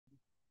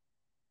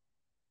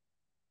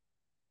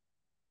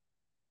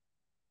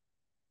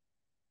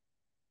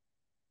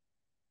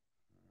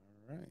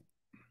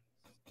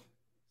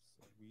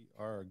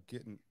are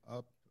getting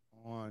up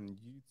on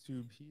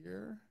YouTube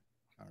here.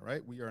 All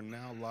right, we are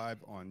now live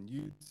on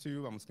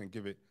YouTube. I'm just going to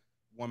give it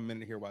 1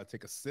 minute here while I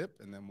take a sip,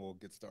 and then we'll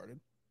get started.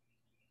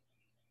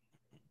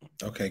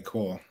 Okay,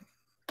 cool.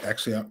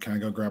 Actually, can I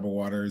go grab a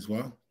water as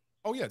well?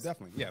 Oh, yeah,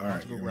 definitely. Yeah, All why don't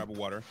right, you go grab a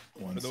water?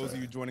 For those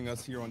of you joining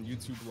us here on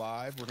YouTube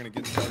Live, we're going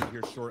to get started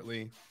here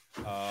shortly.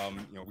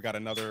 We got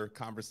another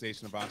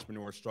conversation of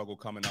entrepreneur struggle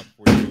coming up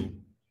for you.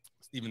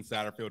 Stephen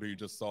Satterfield, who you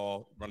just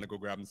saw run to go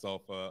grab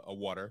himself a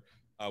water,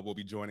 will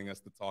be joining us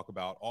to talk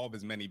about all of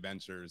his many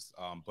ventures.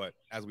 But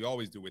as we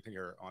always do with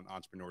here on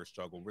Entrepreneur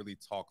Struggle, really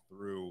talk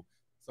through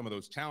some of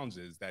those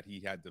challenges that he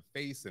had to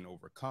face and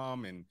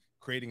overcome, and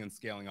creating and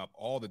scaling up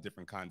all the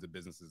different kinds of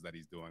businesses that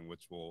he's doing,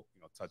 which we'll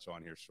touch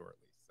on here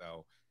shortly.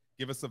 So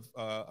give us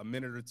a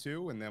minute or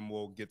two, and then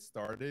we'll get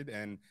started.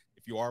 And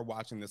if you are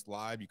watching this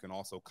live, you can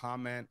also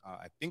comment.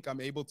 I think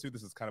I'm able to.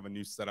 This is kind of a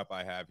new setup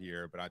I have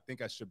here, but I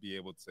think I should be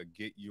able to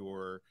get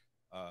your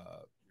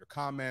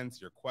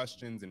comments, your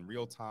questions in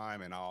real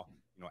time, and I'll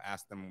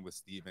ask them with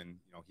Stephen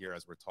here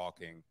as we're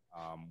talking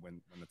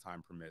when the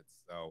time permits.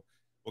 So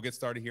we'll get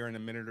started here in a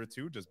minute or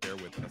two. Just bear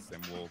with us,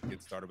 and we'll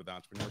get started with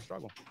Entrepreneur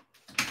Struggle.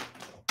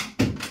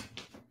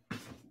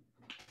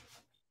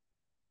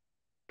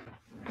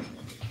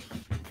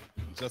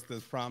 Just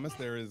as promised,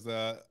 there is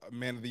a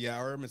man of the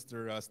hour,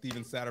 Mr.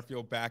 Stephen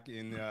Satterfield, back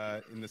in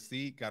the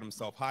seat. Got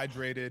himself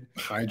hydrated.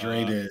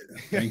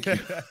 Thank you.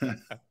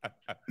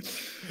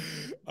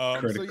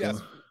 So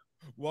yes,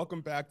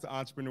 welcome back to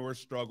Entrepreneur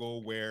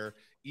Struggle, where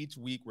each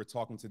week we're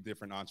talking to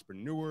different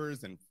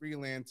entrepreneurs and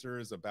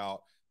freelancers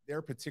about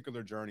their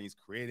particular journeys,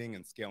 creating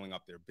and scaling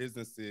up their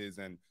businesses,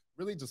 and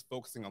really just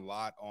focusing a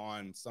lot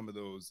on some of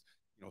those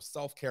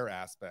self-care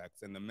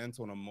aspects and the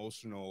mental and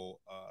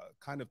emotional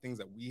kind of things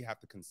that we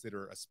have to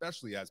consider,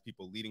 especially as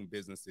people leading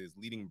businesses,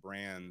 leading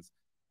brands.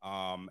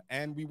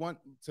 And we want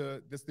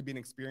this to be an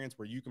experience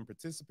where you can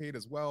participate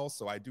as well.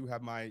 So I do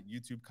have my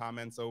YouTube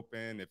comments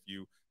open. If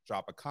you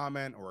drop a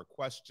comment or a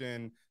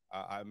question,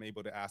 I'm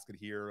able to ask it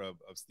here of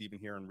Stephen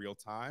here in real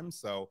time.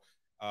 So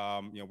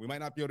we might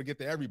not be able to get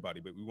to everybody,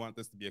 but we want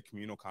this to be a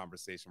communal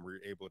conversation where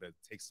you're able to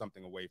take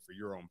something away for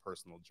your own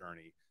personal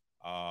journey.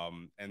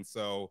 And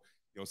so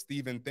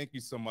Stephen, thank you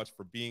so much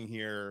for being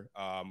here.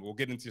 We'll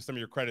get into some of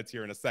your credits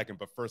here in a second,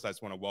 but first I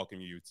just want to welcome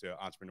you to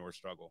Entrepreneur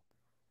Struggle.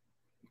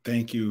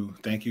 Thank you,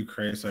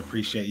 Chris. I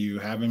appreciate you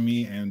having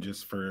me, and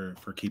just for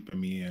keeping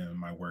me and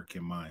my work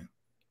in mind.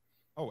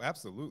 Oh,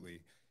 absolutely.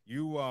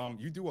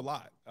 You do a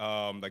lot.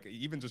 Like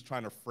even just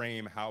trying to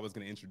frame how I was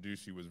going to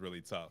introduce you was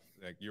really tough.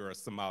 Like you're a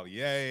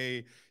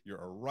sommelier,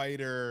 you're a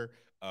writer,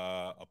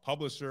 a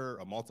publisher,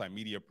 a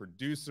multimedia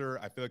producer.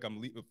 I feel like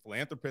I'm a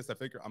philanthropist. I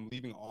figure I'm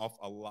leaving off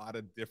a lot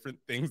of different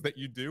things that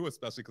you do,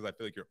 especially because I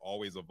feel like you're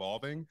always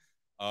evolving.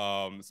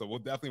 So we'll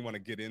definitely want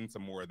to get into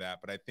more of that.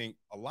 But I think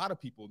a lot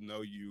of people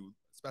know you,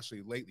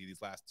 especially lately,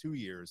 these last 2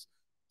 years,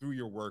 through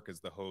your work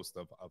as the host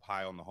of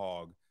High on the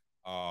Hog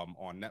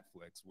on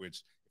Netflix,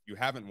 which if you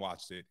haven't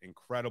watched it,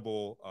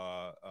 incredible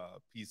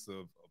piece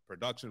of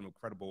production,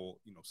 incredible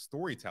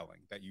storytelling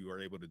that you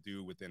are able to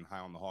do within High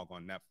on the Hog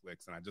on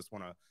Netflix. And I just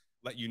want to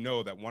let you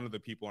know that one of the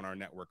people on our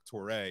network,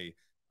 Torre,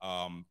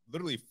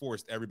 literally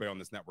forced everybody on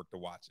this network to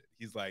watch it.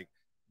 He's like,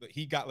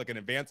 he got like an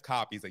advanced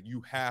copy. He's like,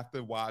 you have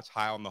to watch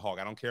High on the Hog.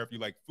 I don't care if you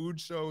like food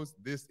shows.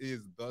 This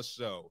is the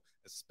show,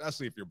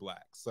 especially if you're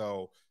Black.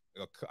 So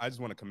I just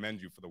want to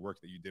commend you for the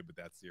work that you did with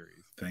that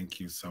series.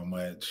 Thank you so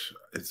much.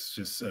 It's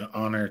just an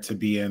honor to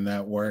be in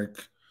that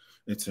work.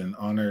 It's an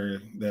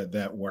honor that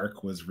that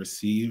work was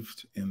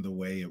received in the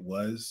way it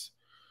was,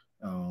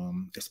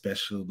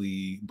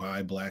 especially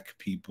by Black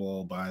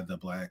people, by the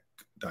Black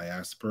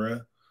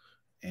diaspora.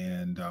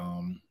 And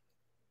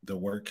the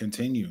work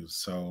continues.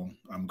 So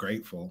I'm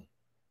grateful.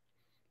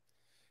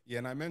 Yeah,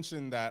 and I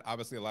mentioned that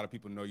obviously a lot of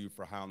people know you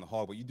for High on the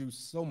Hog, but you do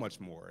so much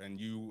more. And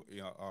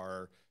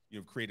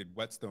you've created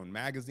Whetstone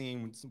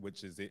Magazine,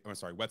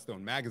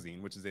 Whetstone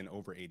Magazine, which is in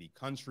over 80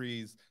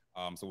 countries.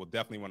 So we'll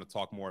definitely want to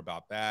talk more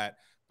about that.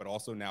 But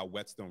also now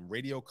Whetstone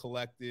Radio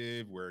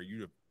Collective, where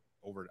you have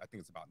over, I think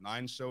it's about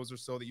 9 shows or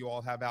so that you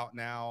all have out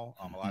now.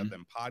 A lot of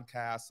them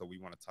podcasts. So we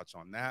want to touch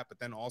on that. But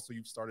then also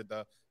you've started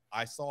the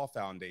I Saw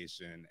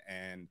Foundation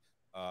and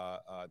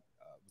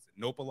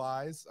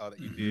Nopalize that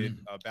you did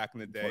back in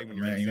the day when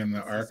you were in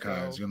the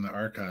archives. You're in the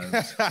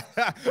archives.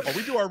 Oh,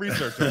 we do our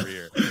research over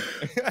here.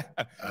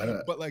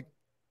 But like,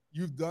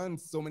 you've done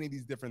so many of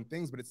these different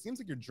things, but it seems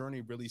like your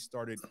journey really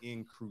started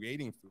in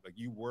creating food. Like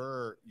you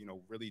were,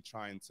 really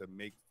trying to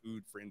make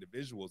food for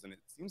individuals, and it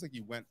seems like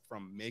you went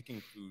from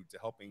making food to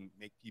helping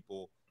make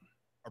people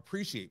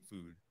appreciate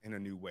food in a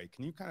new way.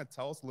 Can you kind of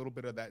tell us a little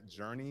bit of that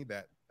journey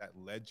that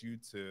led you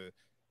to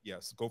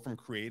go from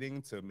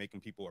creating to making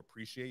people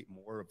appreciate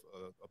more of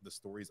the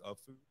stories of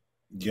food?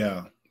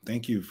 Yeah,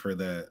 thank you for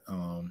that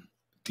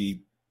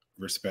deep,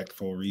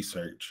 respectful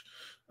research.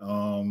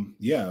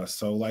 Yeah,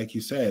 so like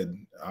you said,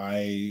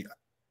 I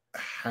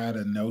had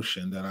a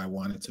notion that I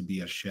wanted to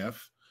be a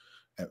chef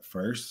at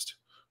first.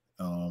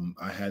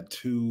 I had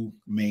 2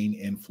 main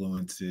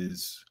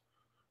influences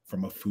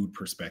from a food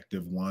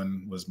perspective.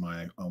 One was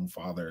my own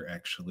father,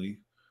 actually,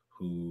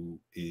 who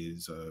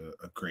is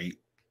a great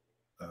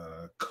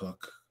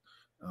cook,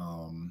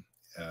 um,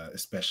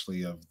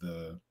 especially of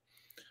the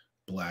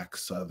Black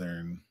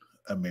Southern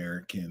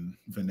American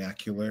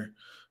vernacular.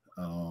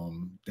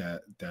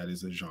 That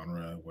is a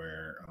genre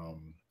where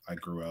I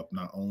grew up,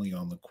 not only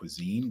on the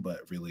cuisine,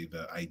 but really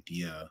the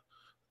idea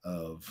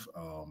of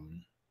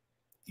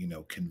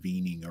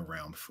convening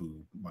around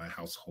food. My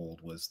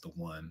household was the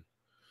one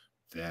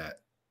that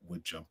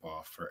would jump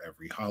off for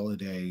every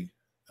holiday.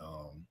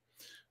 Um,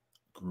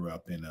 Grew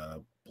up in a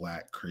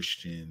Black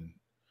Christian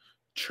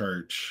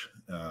church,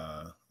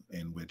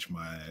 in which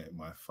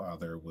my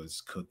father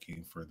was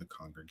cooking for the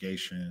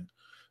congregation,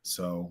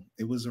 so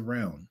it was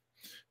around.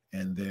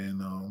 And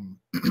then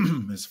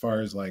as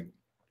far as like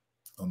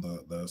on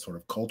the sort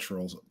of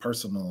cultural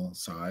personal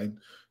side,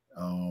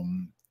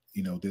 um,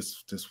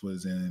 this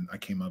was in I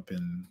came up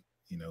in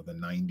the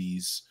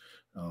 90s,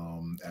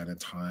 at a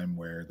time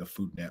where the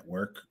Food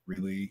Network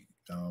really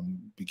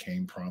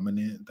became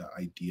prominent. The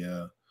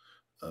idea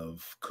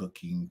of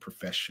cooking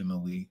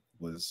professionally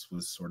was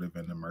sort of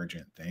an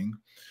emergent thing,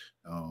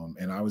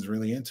 and I was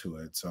really into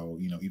it. So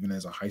even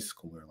as a high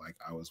schooler, like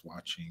I was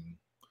watching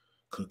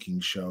cooking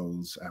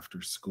shows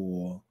after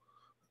school,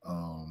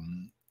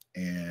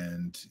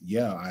 and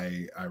yeah,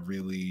 I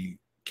really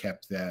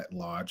kept that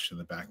lodged in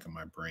the back of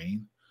my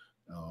brain.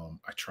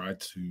 I tried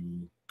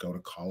to go to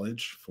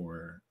college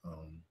for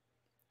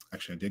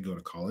actually I did go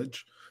to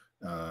college.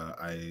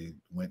 I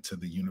went to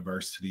the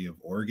University of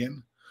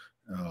Oregon,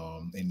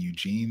 in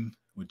Eugene,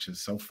 which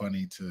is so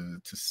funny to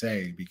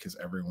say because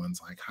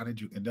everyone's like, "How did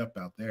you end up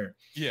out there?"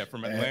 Yeah,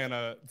 from And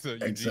Atlanta to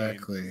Eugene.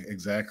 exactly,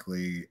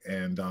 exactly.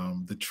 And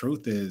the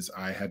truth is,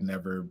 I had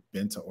never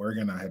been to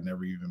Oregon. I had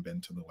never even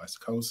been to the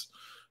West Coast.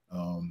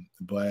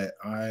 But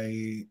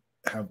I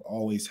have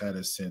always had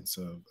a sense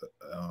of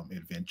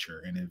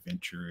adventure, and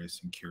adventurous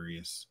and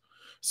curious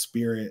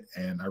spirit.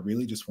 And I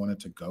really just wanted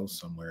to go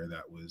somewhere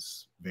that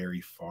was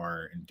very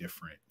far and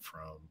different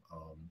from,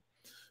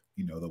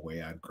 the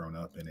way I'd grown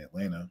up in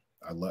Atlanta.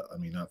 I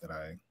mean, not that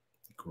I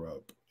grew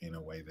up in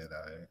a way that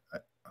I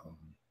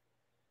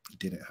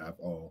didn't have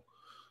all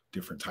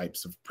different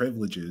types of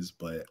privileges,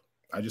 but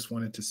I just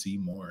wanted to see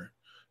more.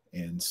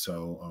 And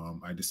so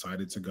I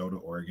decided to go to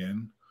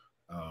Oregon.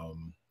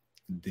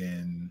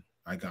 Then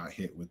I got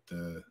hit with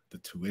the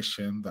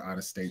tuition, the out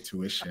of state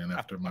tuition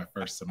after my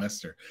first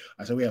semester.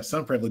 I said we have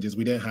some privileges.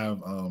 We didn't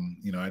have,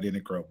 I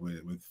didn't grow up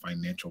with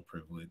financial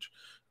privilege.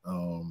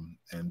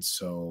 And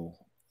so,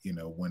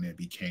 when it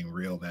became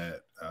real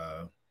that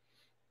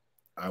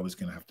I was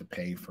going to have to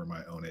pay for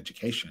my own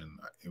education,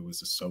 it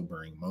was a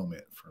sobering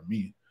moment for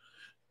me.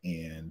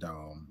 And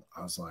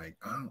I was like,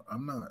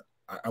 I'm not.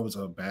 I was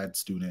a bad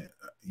student,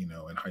 in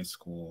high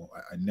school.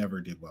 I never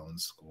did well in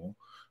school,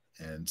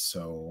 and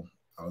so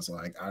I was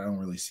like, I don't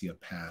really see a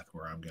path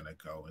where I'm going to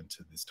go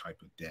into this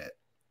type of debt.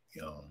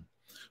 Um,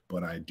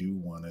 but I do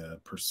want to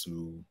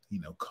pursue,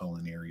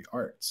 culinary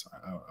arts.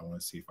 I want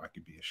to see if I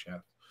could be a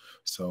chef.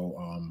 So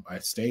I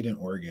stayed in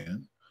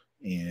Oregon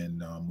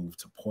and moved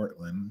to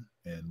Portland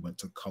and went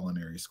to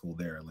culinary school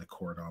there, like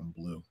Cordon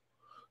Bleu.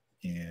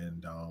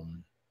 And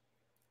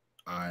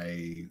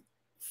I,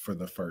 for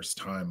the first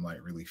time,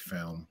 like really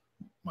found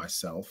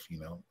myself,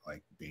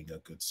 like being a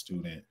good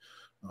student,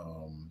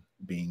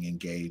 being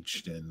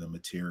engaged in the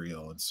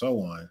material and so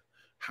on.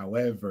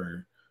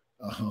 However,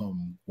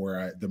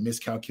 the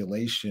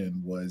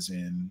miscalculation was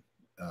in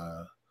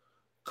uh,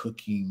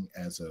 cooking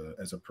as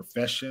a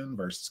profession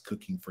versus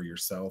cooking for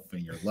yourself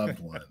and your loved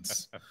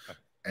ones.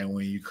 And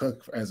when you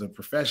cook as a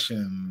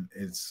profession,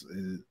 is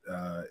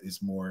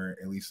more,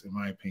 at least in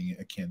my opinion,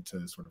 akin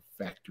to sort of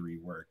factory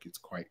work. It's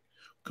quite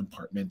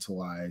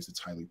compartmentalized. It's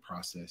highly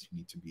processed. You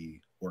need to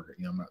be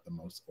I'm not the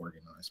most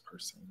organized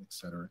person,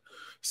 etc.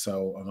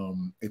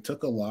 So it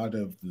took a lot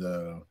of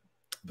the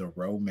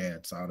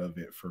romance out of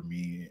it for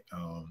me,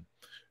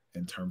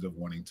 in terms of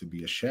wanting to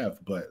be a chef.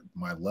 But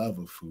my love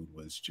of food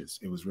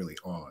it was really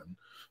on.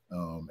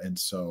 And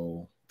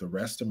so the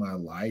rest of my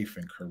life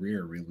and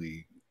career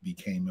really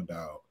became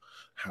about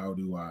how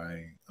do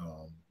I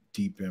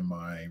deepen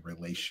my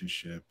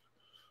relationship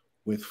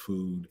with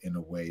food in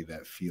a way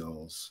that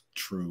feels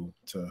true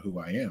to who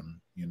I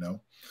am,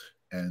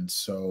 And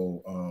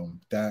so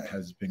that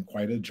has been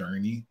quite a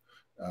journey.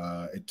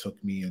 It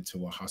took me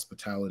into a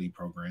hospitality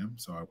program.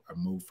 So I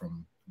moved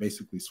from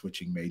basically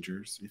switching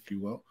majors, if you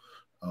will,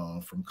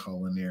 from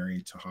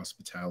culinary to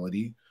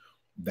hospitality.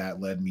 That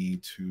led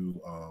me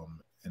to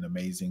an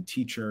amazing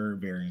teacher,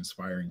 very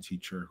inspiring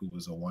teacher who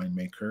was a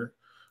winemaker.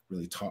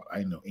 Really taught, I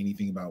didn't know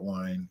anything about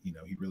wine.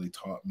 He really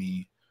taught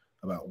me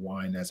about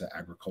wine as an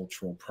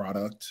agricultural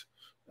product.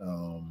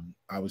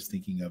 I was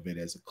thinking of it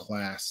as a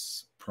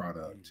class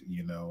product,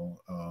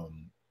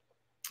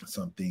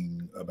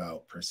 something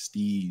about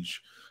prestige,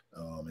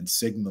 and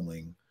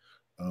signaling.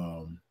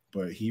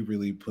 But he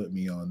really put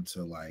me on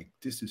to like,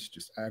 this is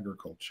just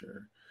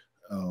agriculture.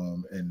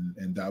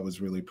 And that was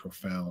really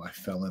profound. I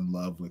fell in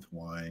love with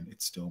wine.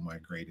 It's still my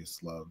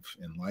greatest love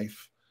in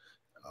life.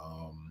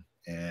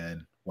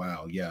 And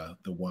wow, yeah,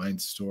 the wine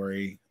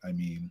story. I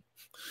mean,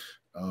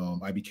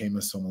 I became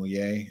a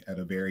sommelier at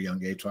a very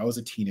young age. So I was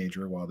a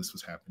teenager while this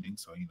was happening.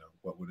 So, you know,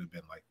 what would have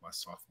been like my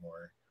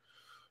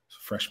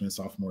freshman,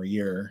 sophomore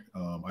year,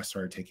 I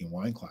started taking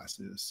wine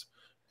classes.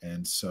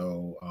 And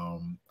so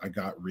I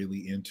got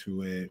really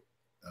into it.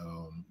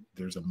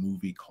 There's a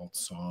movie called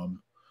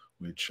Somm,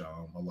 which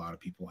a lot of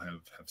people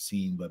have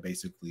seen, but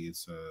basically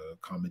it's a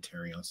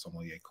commentary on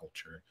sommelier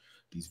culture.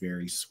 These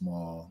very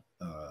small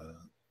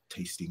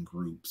tasting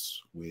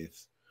groups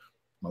with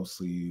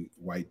mostly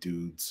white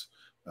dudes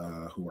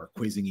who are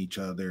quizzing each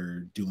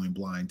other, doing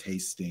blind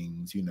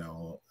tastings, you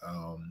know,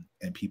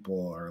 and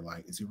people are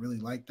like, is it really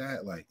like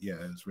that? Like, yeah,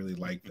 it's really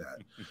like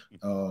that.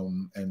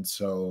 And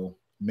so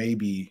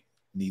maybe,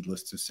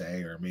 needless to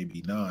say, or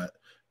maybe not,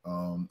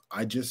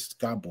 I just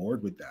got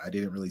bored with that. I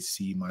didn't really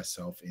see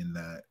myself in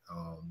that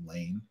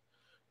lane.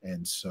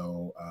 And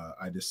so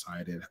I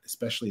decided,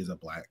 especially as a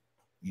Black,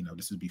 you know,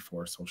 this is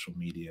before social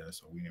media,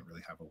 so we didn't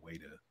really have a way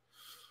to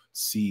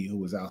see who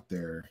was out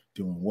there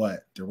doing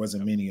what. There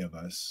wasn't Yep. many of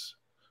us,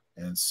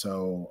 and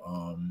so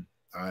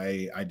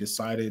I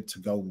decided to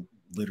go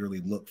literally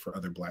look for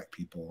other Black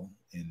people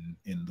in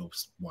the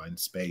wine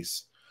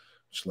space,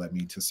 which led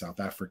me to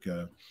South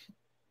Africa,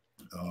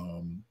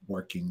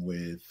 working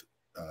with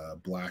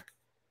Black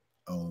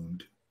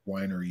owned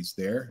wineries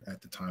there.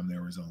 At the time,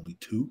 there was only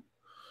two,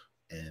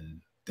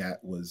 and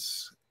that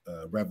was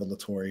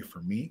revelatory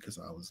for me because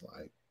I was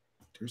like,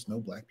 "There's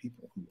no Black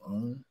people who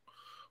own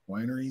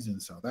wineries in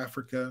South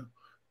Africa."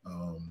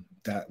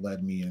 That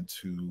led me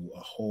into a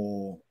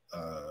whole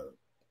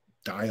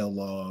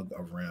dialogue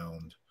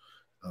around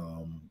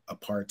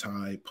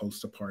apartheid,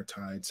 post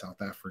apartheid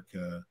South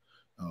Africa.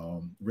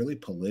 Really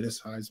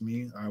politicized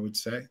me, I would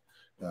say,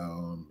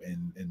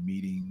 and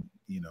meeting,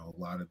 you know, a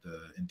lot of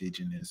the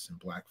indigenous and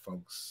Black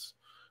folks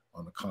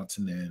on the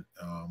continent,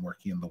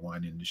 working in the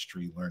wine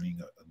industry, learning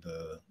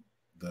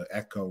the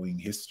echoing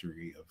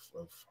history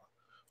of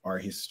our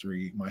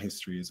history, my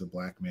history as a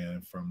Black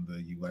man from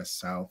the U.S.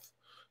 South,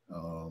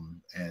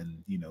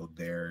 and you know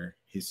their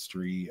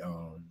history,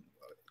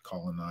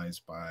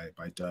 colonized by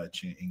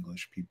Dutch and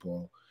English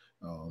people,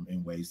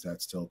 in ways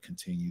that still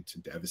continue to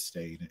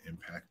devastate and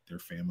impact their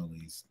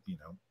families, you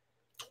know,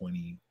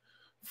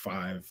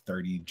 25,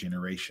 30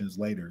 generations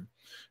later.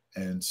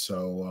 And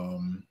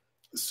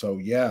so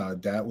yeah,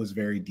 that was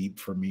very deep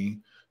for me.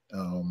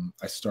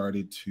 I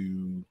started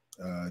to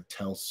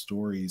tell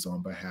stories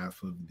on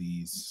behalf of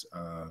these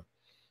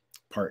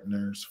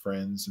partners,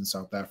 friends in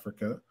South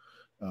Africa,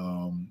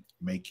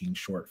 making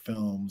short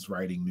films,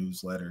 writing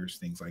newsletters,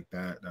 things like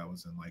that. That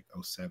was in like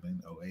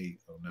 '07, '08,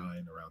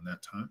 '09, around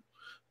that time.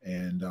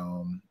 And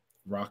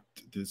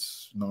rocked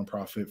this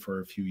nonprofit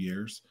for a few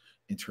years,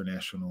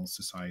 International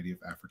Society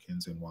of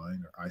Africans in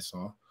Wine, or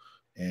ISAW.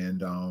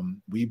 And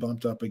we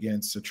bumped up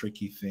against a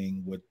tricky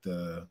thing with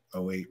the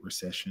 '08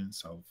 recession.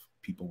 So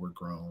people were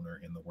grown or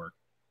in the work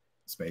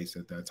space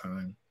at that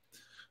time.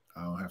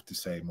 I don't have to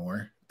say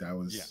more. Yeah,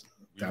 we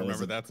That was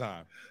remember a that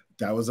time.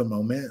 that was a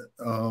moment.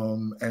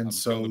 And I'm feeling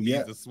so the yeah,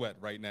 beads of sweat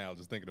right now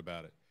just thinking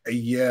about it.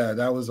 yeah,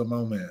 that was a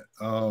moment.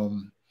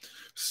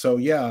 So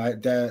yeah,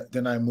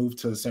 then I moved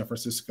to San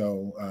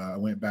Francisco. I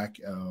went back,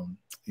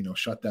 you know,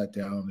 shut that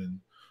down in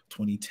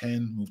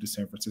 2010. Moved to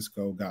San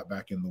Francisco, got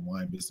back in the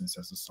wine business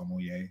as a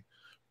sommelier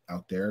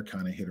out there.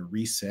 Kind of hit a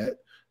reset,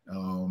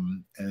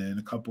 and then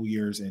a couple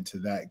years into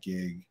that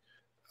gig,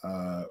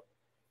 uh,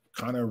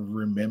 kind of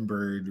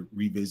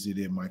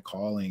revisited my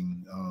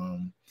calling,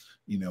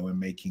 you know, in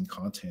making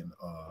content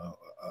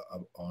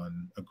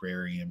on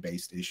agrarian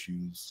based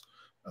issues,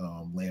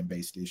 land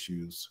based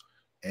issues,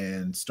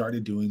 and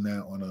started doing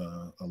that on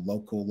a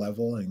local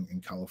level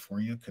in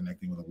California,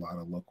 connecting with a lot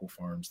of local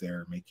farms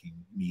there, making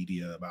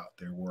media about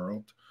their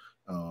world.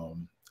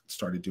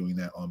 Started doing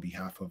that on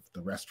behalf of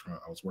the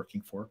restaurant I was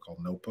working for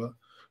called Nopa.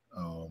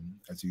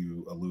 As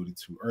you alluded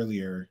to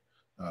earlier,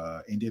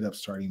 ended up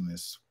starting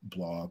this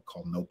blog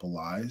called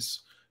Nopalize,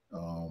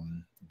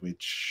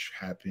 which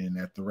happened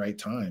at the right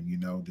time. You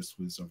know, this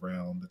was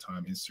around the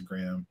time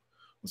Instagram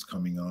was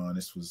coming on.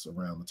 This was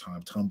around the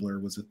time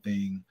Tumblr was a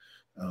thing.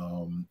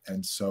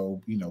 And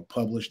so, you know,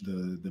 published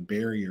the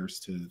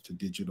barriers to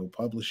digital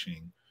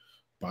publishing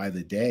by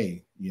the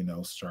day, you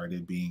know,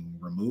 started being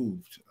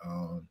removed.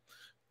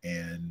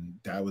 And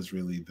that was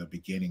really the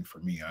beginning for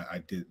me.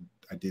 I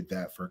did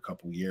that for a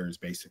couple years,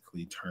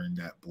 basically turned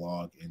that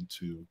blog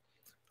into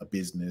a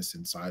business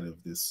inside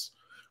of this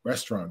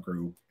restaurant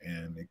group,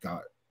 and it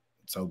got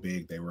so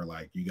big they were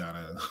like, you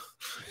gotta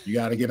you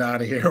gotta get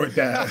out of here with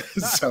that.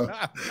 So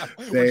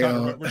they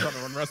we're trying to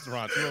run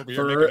restaurants. You're over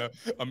here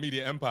for making a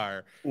media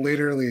empire.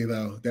 literally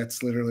though,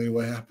 that's literally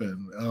what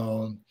happened.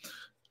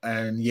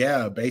 And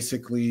yeah,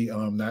 basically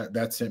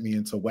that sent me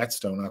into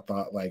Whetstone. I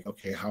thought like,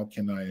 okay, how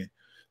can I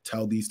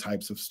tell these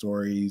types of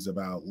stories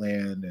about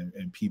land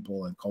and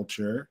people and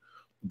culture,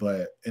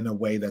 but in a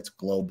way that's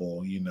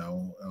global, you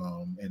know,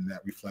 and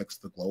that reflects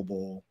the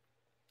global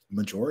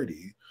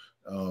majority,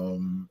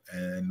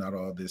 and not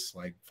all this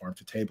like farm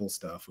to table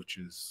stuff, which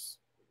is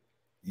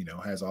you know,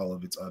 has all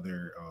of its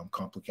other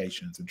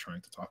complications in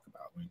trying to talk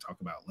about when you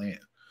talk about land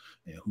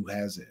and who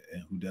has it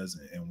and who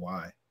doesn't and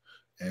why.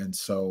 And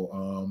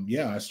so,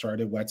 yeah, I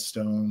started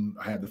Whetstone.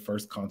 I had the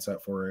first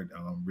concept for it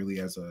really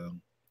as a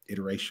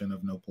iteration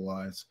of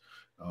Nopalize.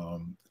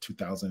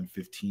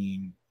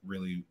 2015,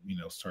 really, you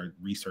know, started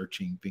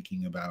researching,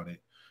 thinking about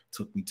it.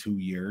 Took me 2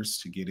 years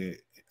to get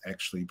it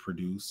actually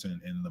produced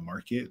and in the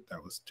market.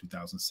 That was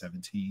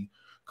 2017.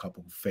 A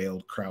couple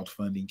failed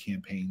crowdfunding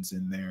campaigns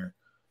in there.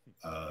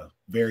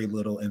 Very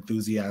little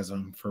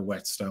enthusiasm for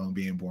Whetstone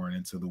being born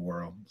into the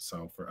world.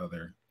 So for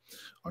other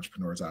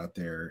entrepreneurs out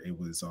there, it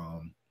was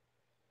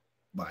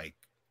like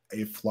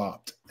it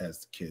flopped,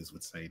 as the kids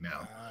would say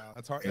now. Wow,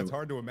 that's hard. That's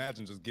hard to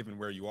imagine, just given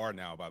where you are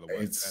now. By the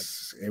way,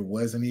 it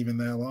wasn't even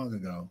that long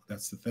ago.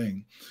 That's the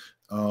thing.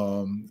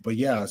 But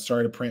yeah, I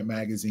started a print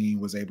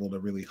magazine, was able to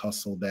really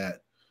hustle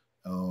that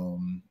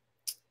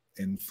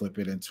and flip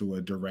it into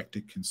a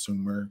directed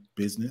consumer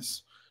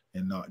business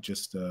and not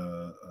just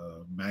a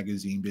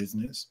magazine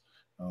business.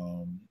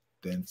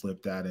 Then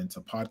flip that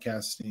into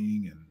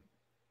podcasting, and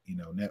you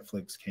know,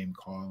 Netflix came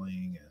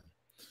calling, and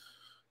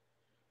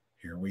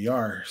here we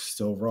are,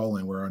 still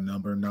rolling. We're on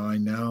number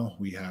 9 now.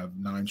 We have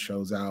 9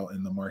 shows out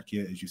in the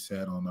market, as you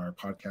said, on our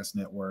podcast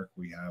network.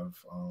 We have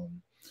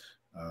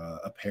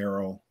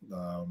apparel,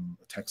 a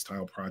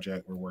textile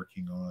project we're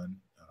working on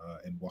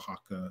in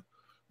Oaxaca,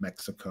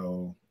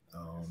 Mexico.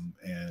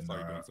 And so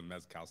you're doing some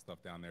mezcal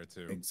stuff down there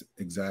too.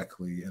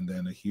 Exactly. And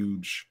then a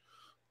huge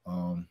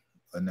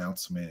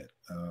announcement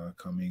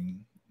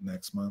coming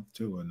next month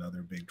too,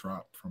 another big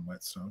drop from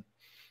Whetstone.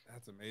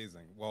 That's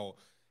amazing. Well,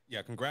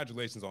 yeah,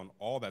 congratulations on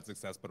all that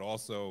success, but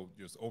also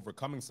just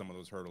overcoming some of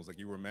those hurdles. Like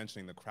you were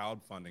mentioning, the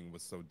crowdfunding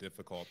was so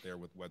difficult there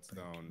with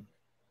Whetstone.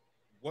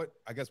 What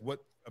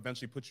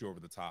eventually put you over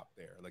the top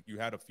there? Like you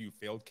had a few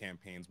failed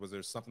campaigns. Was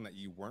there something that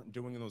you weren't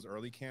doing in those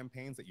early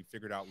campaigns that you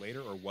figured out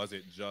later? Or was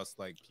it just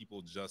like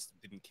people just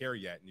didn't care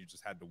yet and you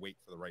just had to wait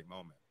for the right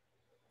moment?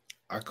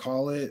 I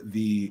call it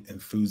the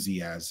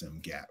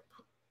enthusiasm gap,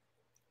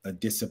 a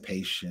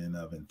dissipation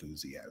of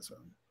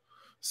enthusiasm.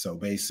 So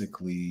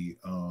basically,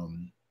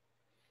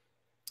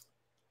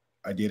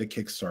 I did a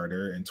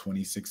Kickstarter in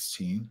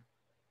 2016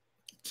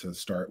 to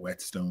start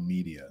Whetstone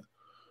Media. I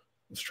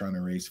was trying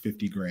to raise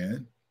 50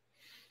 grand.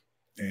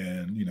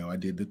 And, you know, I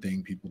did the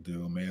thing people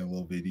do, made a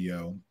little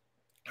video.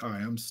 Hi,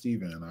 I'm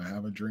Steven. I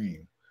have a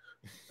dream.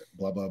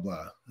 Blah, blah,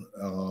 blah.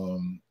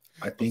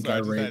 I think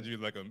I just had you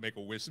like a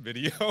Make-A-Wish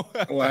video.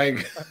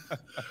 Like,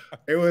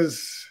 it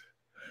was,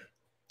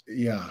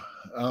 yeah.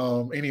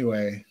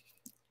 Anyway,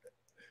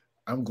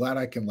 I'm glad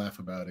I can laugh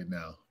about it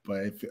now,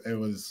 but it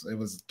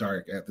was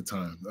dark at the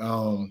time.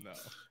 No.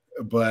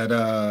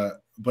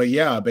 But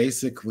yeah,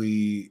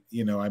 basically,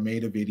 you know, I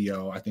made a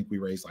video. I think we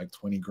raised like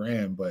 20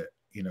 grand, but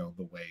you know,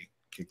 the way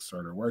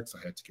Kickstarter works, I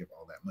had to give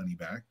all that money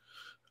back.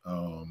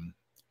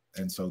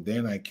 And so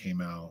then I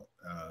came out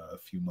a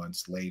few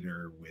months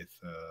later with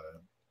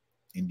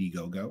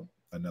Indiegogo,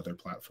 another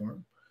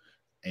platform.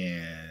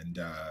 And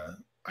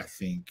I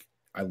think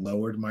I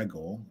lowered my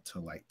goal to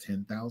like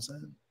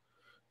 10,000.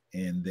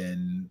 And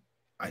then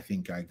I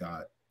think I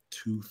got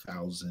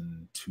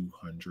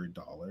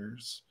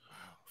 $2,200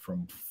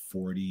 from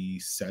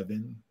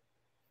 47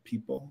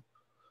 people.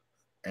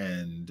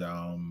 And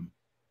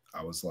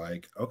I was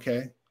like,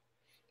 okay,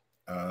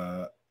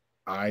 I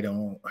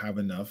don't have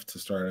enough to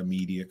start a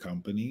media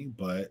company,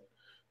 but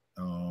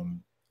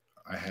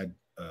I had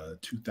a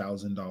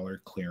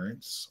 $2,000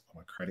 clearance on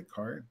my credit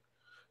card,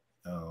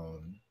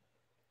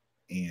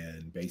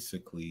 and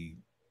basically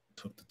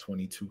took the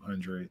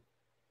 2,200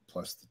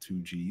 plus the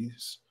 2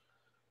 G's,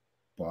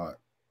 bought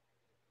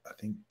I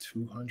think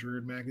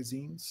 200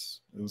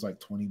 magazines. It was like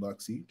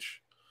 $20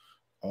 each,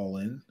 all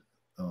in.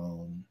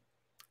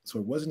 So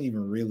it wasn't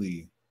even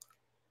really,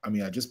 I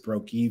mean, I just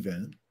broke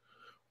even,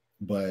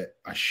 but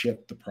I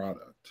shipped the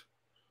product.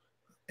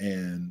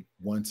 And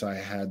once I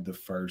had the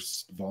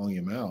first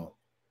volume out,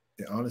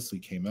 it honestly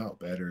came out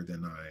better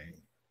than I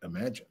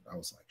imagined. I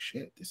was like,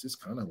 shit, this is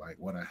kind of like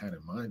what I had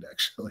in mind,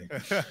 actually.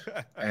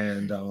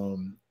 And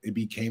it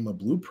became a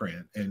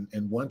blueprint.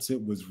 And once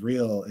it was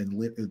real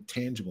and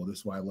tangible, this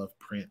is why I love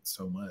print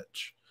so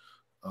much.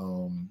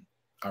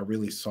 I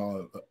really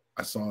saw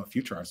a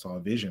future. I saw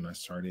a vision. I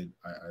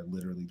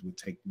literally would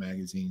take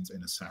magazines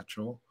in a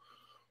satchel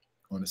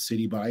on a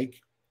city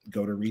bike,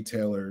 go to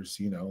retailers,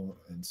 you know,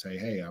 and say,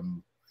 hey,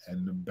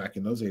 and back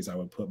in those days, I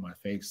would put my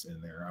face in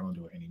there. I don't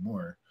do it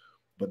anymore.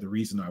 But the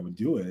reason I would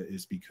do it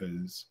is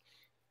because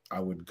I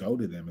would go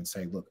to them and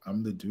say, look,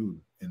 I'm the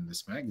dude in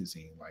this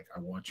magazine. Like,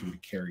 I want you to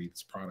carry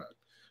this product.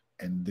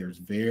 And there's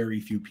very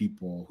few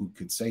people who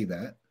could say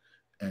that.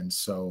 And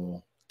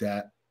so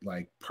that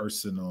like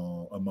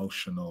personal,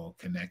 emotional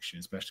connection,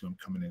 especially when I'm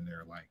coming in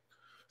there like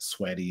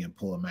sweaty and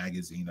pull a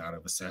magazine out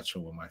of a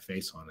satchel with my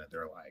face on it,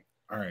 they're like,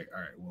 all right,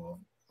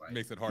 well, like,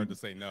 makes it hard to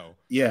say no.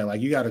 Yeah,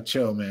 like you got to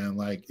chill, man.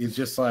 Like it's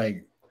just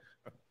like,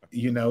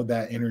 you know,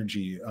 that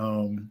energy.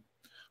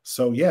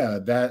 So yeah,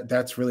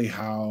 that's really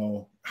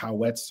how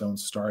Whetstone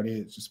started.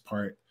 It's just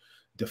part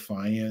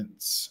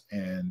defiance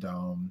and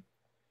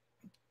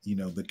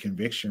the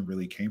conviction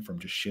really came from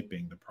just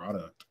shipping the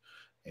product,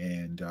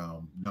 and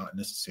not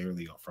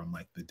necessarily from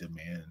like the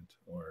demand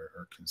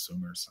or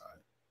consumer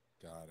side.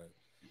 Got it.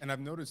 And I've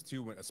noticed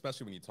too,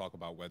 especially when you talk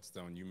about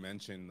Whetstone, you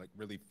mentioned like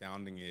really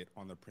founding it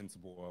on the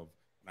principle of,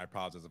 and I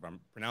apologize if I'm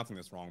pronouncing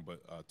this wrong,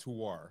 but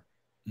terroir,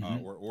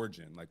 Hmm. or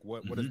origin. Like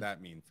what does Hmm. that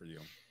mean for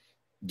you?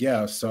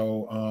 Yeah,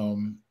 so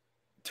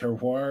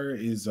terroir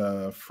is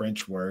a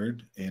French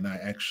word, and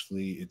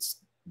it's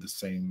the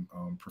same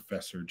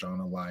professor, John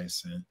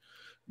Eliason,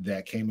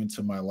 that came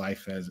into my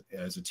life as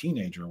a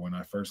teenager when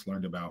I first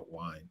learned about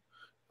wine.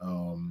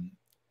 Um,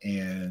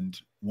 and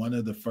one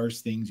of the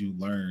first things you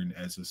learn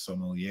as a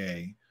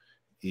sommelier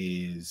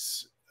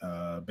is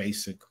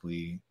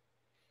basically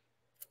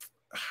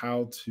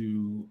how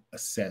to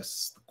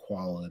assess the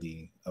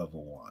quality of a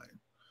wine.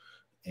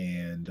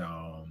 And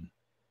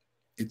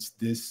it's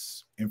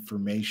this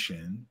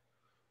information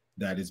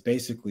that is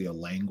basically a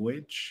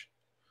language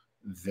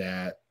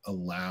that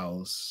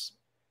allows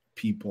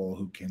people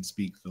who can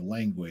speak the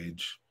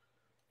language,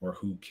 or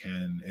who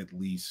can at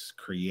least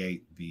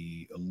create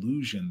the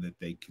illusion that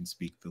they can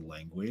speak the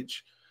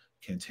language,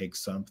 can take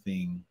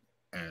something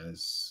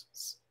as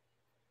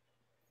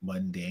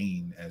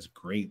mundane as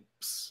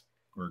grapes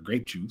or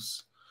grape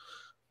juice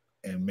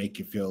and make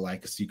it feel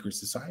like a secret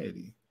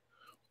society.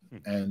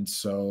 And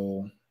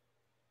so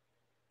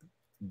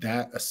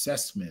that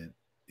assessment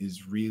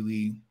is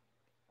really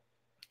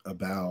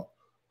about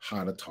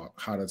how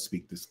to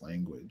speak this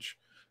language.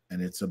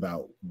 And it's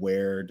about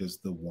where does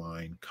the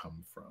wine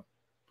come from?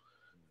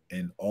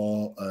 And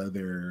all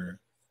other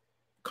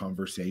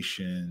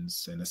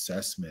conversations and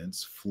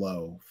assessments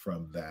flow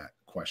from that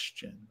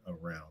question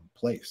around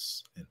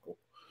place.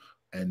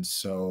 And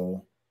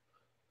so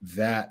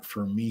that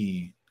for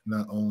me,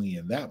 not only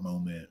in that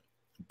moment,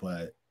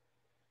 but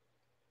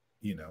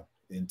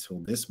until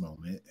this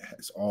moment,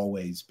 has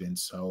always been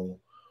so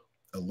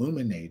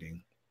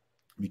illuminating,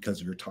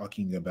 because you're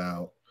talking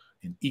about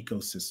an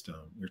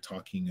ecosystem, you're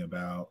talking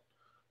about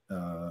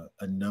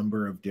a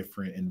number of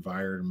different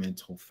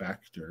environmental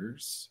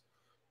factors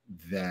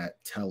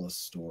that tell a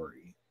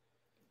story,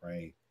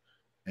 right?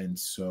 And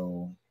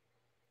so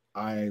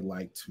I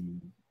like to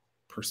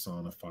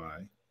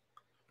personify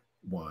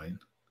wine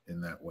in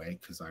that way,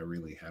 because I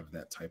really have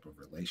that type of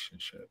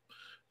relationship.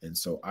 And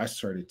so I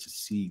started to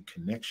see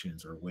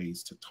connections or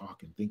ways to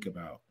talk and think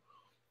about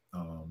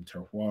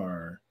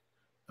terroir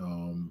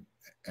um,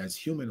 as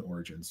human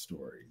origin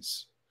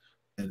stories,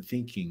 and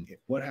thinking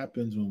what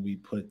happens when we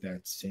put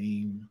that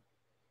same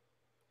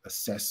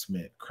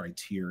assessment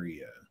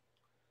criteria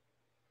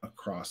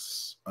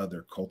across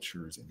other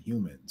cultures and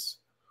humans.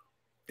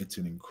 It's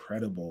an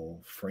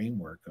incredible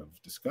framework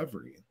of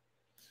discovery,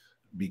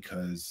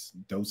 because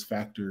those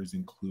factors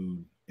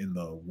include, in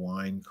the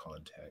wine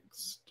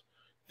context,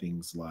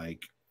 things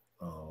like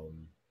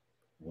um,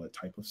 what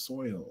type of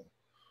soil,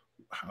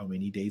 how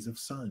many days of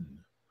sun,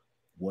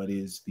 what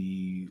is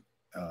the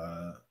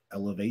uh,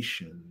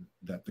 elevation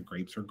that the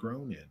grapes are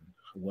grown in,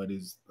 what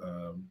is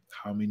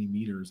how many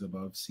meters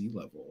above sea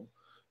level,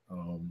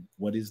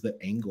 what is the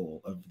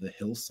angle of the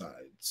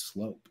hillside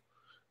slope,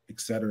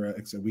 etc.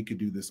 Etc. We could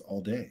do this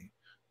all day.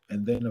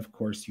 And then, of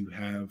course, you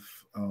have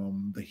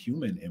the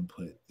human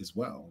input as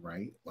well,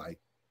 right? Like,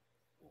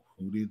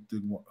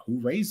 who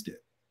raised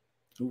it?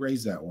 Who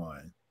raised that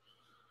wine?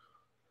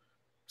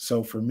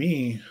 So for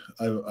me,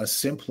 a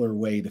simpler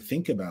way to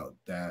think about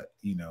that,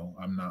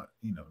 I'm not,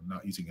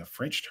 not using a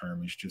French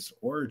term, is just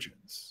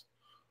origins,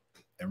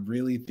 and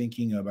really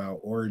thinking about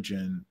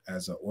origin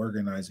as an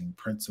organizing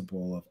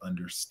principle of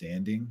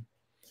understanding.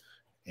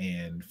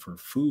 And for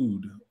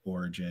food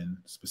origin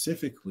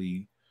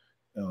specifically,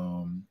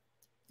 um,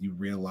 you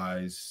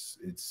realize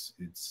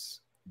it's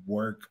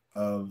work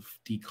of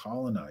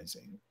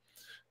decolonizing,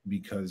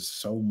 because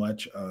so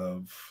much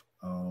of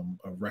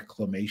a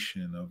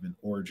reclamation of an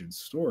origin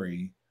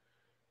story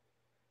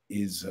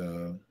is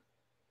a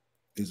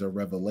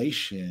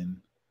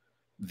revelation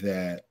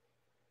that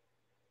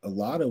a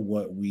lot of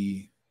what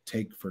we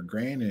take for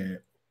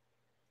granted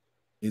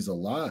is a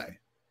lie,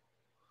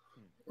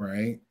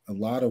 right? A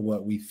lot of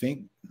what we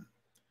think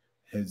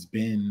has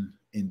been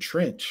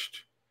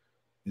entrenched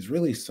is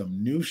really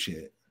some new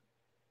shit.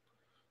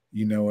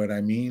 You know what I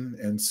mean?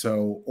 And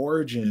so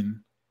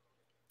origin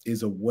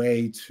is a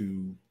way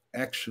to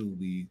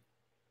actually,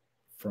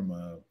 from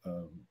a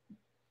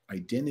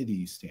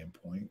identity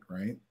standpoint,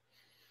 right,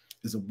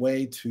 is a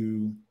way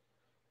to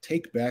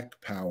take back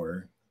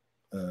power,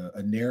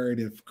 a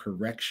narrative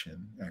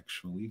correction,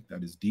 actually,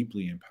 that is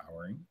deeply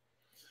empowering.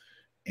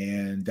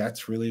 And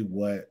that's really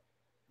what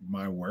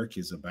my work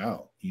is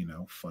about,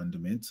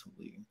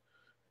 fundamentally.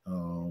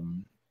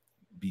 Um,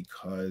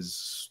 because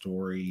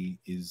story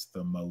is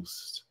the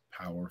most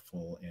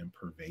powerful and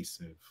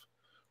pervasive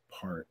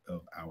part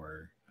of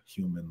our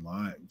human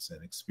lives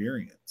and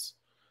experience.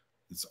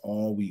 It's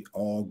all we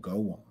all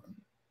go on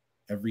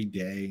every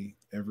day,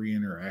 every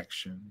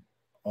interaction,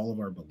 all of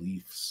our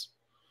beliefs,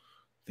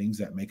 things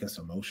that make us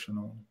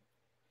emotional.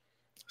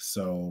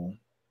 So,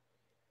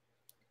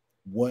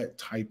 what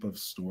type of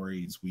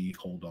stories we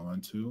hold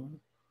on to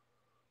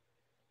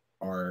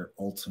are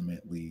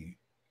ultimately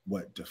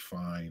what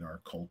define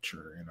our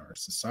culture and our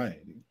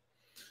society.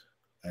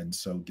 And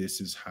so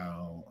this is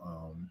how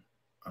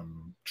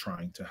I'm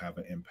trying to have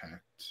an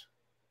impact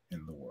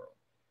in the world.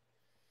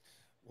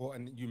 Well,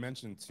 and you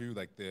mentioned too,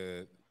 like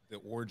the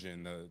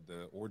origin,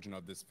 the origin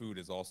of this food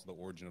is also the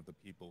origin of the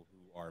people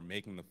who are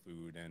making the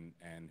food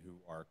and who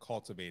are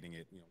cultivating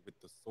it, you know, with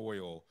the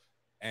soil.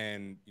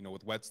 And you know,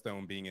 with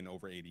Whetstone being in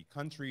over 80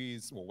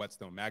 countries, well,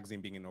 Whetstone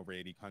magazine being in over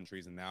 80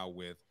 countries, and now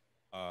with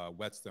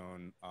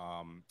Whetstone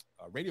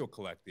Radio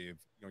Collective,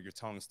 you know, you're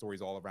telling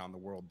stories all around the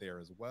world there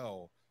as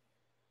well.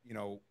 You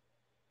know,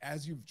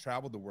 as you've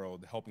traveled the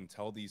world helping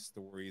tell these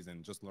stories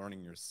and just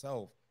learning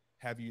yourself,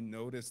 have you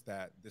noticed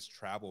that this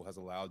travel has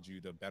allowed you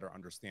to better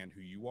understand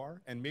who you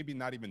are? And maybe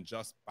not even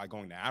just by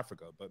going to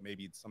Africa, but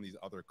maybe some of these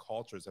other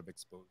cultures have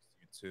exposed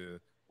you to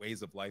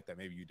ways of life that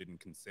maybe you didn't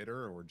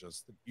consider, or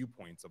just the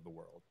viewpoints of the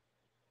world.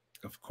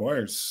 Of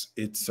course,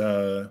 it's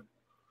an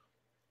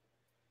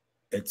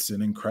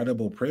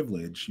incredible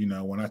privilege. You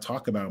know, when I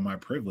talk about my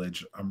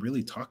privilege, I'm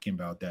really talking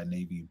about that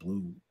navy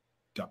blue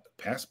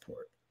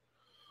passport.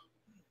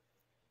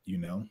 You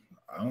know,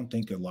 I don't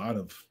think a lot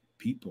of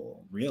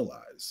people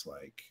realize,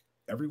 like,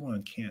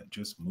 everyone can't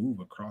just move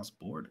across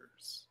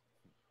borders,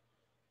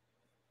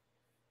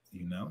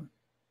 you know?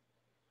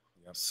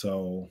 Yep.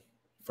 So,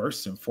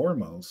 first and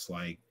foremost,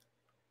 like,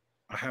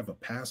 I have a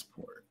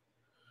passport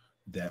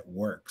that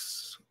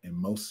works in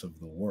most of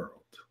the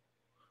world.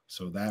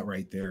 So, that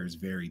right there is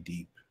very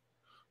deep.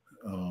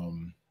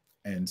 Um,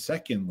 and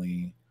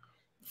secondly,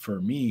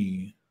 for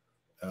me,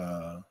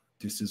 uh,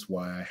 this is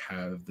why I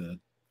have the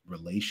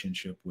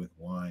relationship with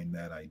wine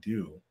that I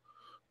do.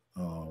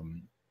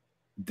 Um,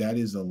 that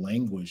is a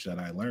language that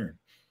I learned.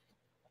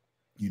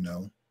 You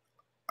know,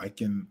 I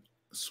can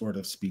sort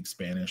of speak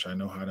Spanish. I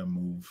know how to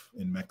move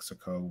in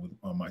Mexico with,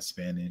 on my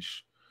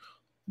Spanish,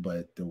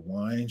 but the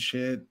wine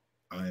shit,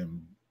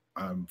 I'm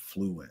I'm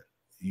fluent.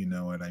 You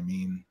know what I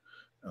mean?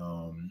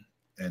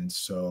 And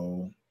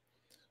so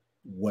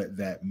what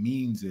that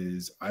means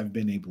is I've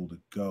been able to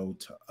go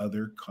to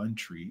other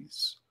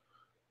countries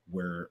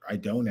where I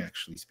don't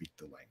actually speak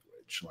the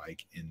language,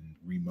 like in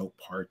remote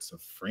parts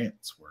of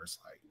France, where it's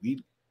like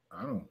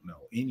I don't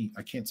know any,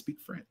 I can't speak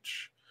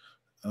French,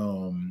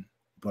 um,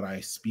 but I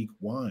speak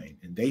wine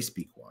and they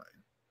speak wine.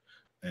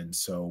 And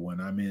so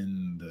when I'm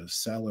in the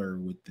cellar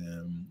with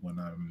them, when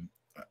I'm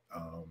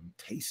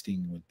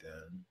tasting with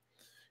them,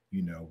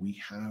 you know, we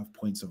have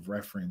points of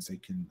reference.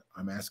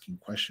 I'm asking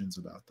questions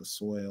about the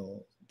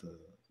soil, the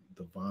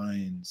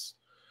vines.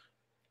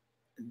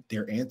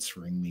 They're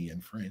answering me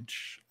in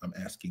French. I'm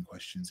asking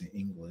questions in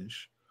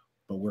English,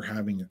 but we're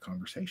having a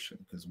conversation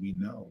because we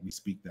know we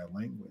speak that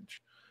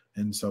language.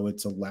 And so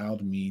it's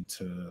allowed me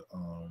to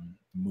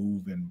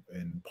move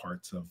in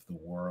parts of the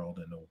world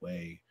in a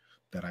way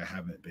that I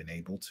haven't been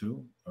able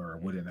to, or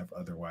wouldn't have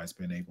otherwise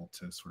been able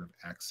to sort of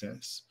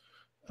access.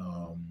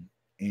 Um,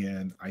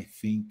 and I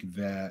think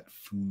that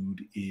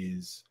food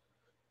is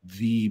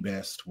the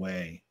best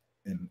way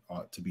and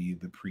ought to be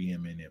the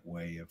preeminent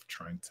way of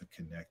trying to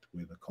connect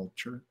with a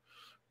culture,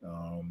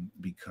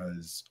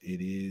 because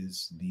it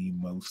is the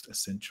most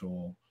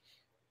essential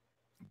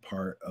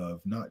part of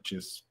not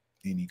just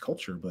any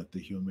culture but the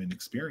human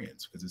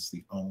experience, because it's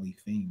the only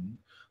thing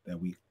that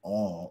we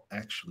all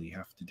actually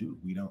have to do.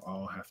 We don't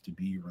all have to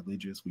be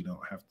religious, we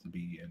don't have to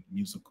be in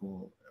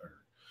musical, or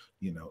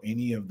you know,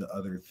 any of the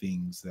other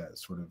things that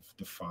sort of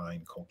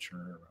define culture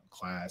around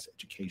class,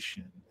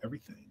 education,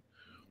 everything.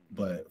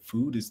 But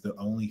food is the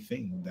only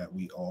thing that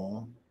we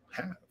all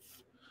have.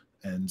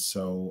 And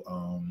so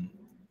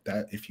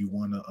that if you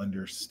want to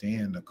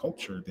understand a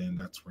culture, then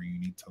that's where you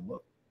need to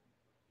look.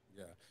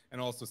 Yeah.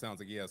 And also sounds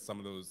like, yeah, some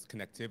of those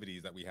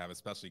connectivities that we have,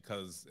 especially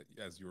because,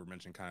 as you were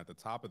mentioning kind of at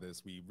the top of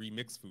this, we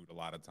remix food a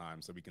lot of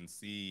times. So we can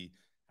see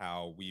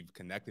how we've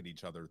connected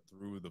each other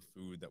through the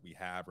food that we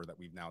have, or that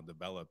we've now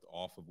developed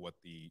off of what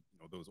the, you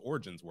know, those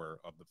origins were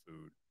of the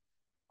food.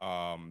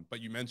 But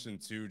you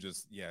mentioned too,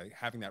 just, yeah,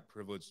 having that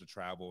privilege to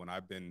travel. And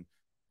I've been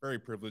very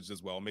privileged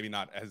as well. Maybe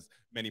not as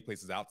many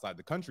places outside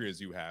the country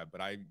as you have, but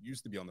I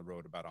used to be on the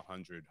road about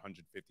 100,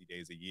 150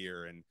 days a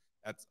year. And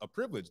that's a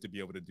privilege to be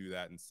able to do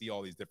that and see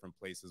all these different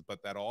places.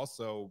 But that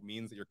also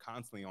means that you're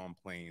constantly on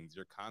planes.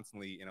 You're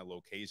constantly in a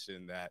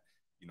location that,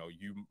 you know,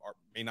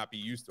 may not be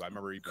used to. I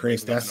remember even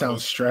Chris, waking up that in a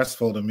sounds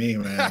stressful to me,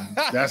 man.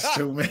 That's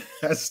too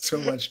that's too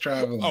much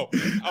traveling. Oh,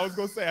 I was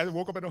gonna say, I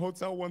woke up in a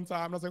hotel one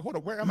time and I was like, hold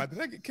on, where am I? Did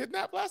I get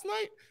kidnapped last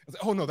night? I was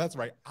like, oh no, that's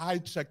right. I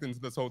checked into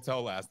this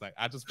hotel last night.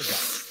 I just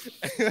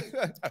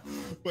forgot.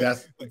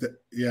 But like,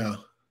 Yeah.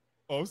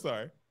 oh,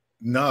 sorry.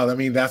 No, I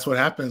mean that's what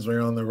happens when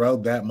you're on the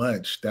road that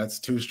much. That's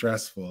too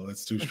stressful.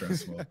 It's too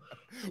stressful.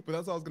 But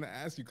that's what I was gonna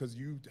ask you, because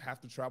you have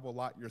to travel a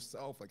lot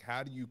yourself. Like,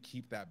 how do you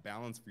keep that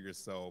balance for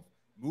yourself,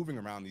 moving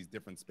around these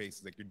different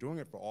spaces? Like, you're doing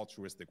it for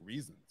altruistic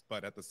reasons,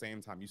 but at the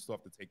same time, you still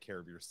have to take care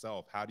of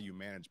yourself. How do you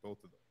manage both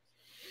of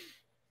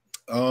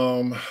those?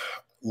 Um,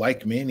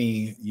 like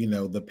many, you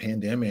know, the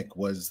pandemic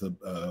was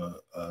the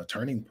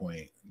turning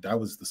point. That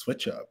was the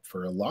switch up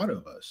for a lot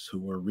of us who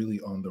were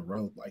really on the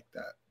road like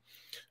that.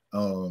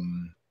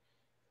 Um,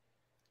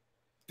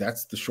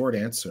 that's the short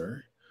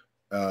answer.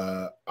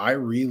 I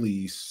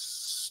really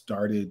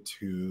started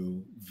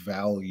to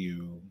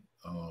value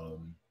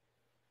um,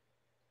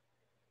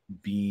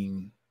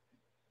 being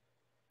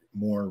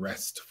more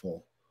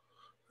restful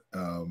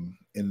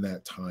in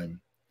that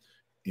time,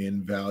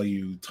 in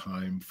value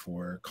time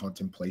for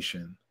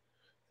contemplation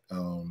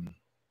um,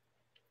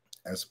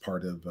 as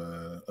part of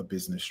a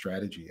business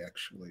strategy,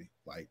 actually,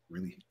 like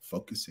really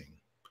focusing.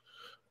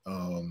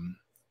 Um,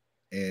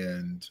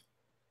 and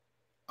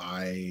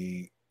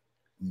I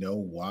know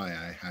why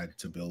I had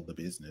to build the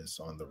business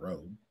on the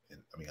road. And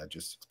I mean, I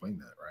just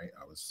explained that, right?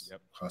 I was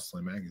Yep.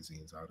 hustling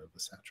magazines out of the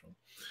satchel.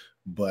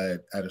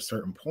 But at a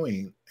certain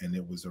point, and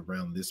it was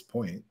around this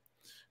point,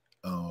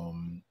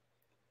 um,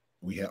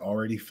 we had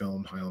already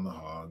filmed High on the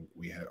Hog.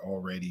 We had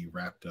already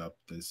wrapped up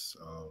this.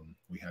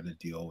 We had a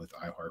deal with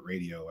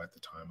iHeartRadio at the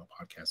time,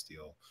 a podcast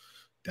deal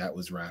that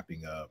was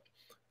wrapping up.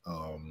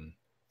 Um,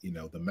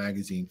 the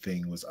magazine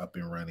thing was up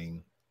and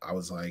running. I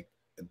was like,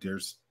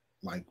 there's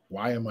like,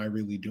 why am I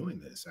really doing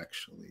this?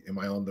 Actually, am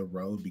I on the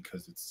road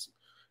because it's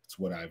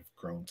what I've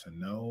grown to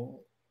know,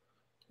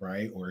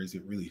 right? Or is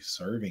it really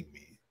serving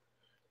me?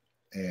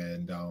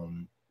 And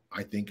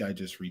I think I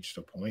just reached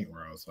a point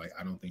where I was like,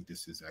 I don't think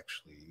this is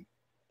actually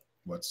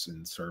what's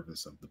in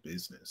service of the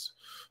business.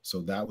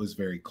 So that was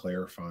very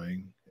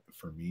clarifying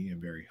for me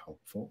and very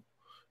helpful.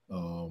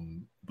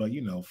 But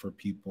for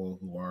people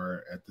who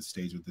are at the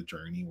stage of the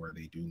journey where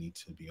they do need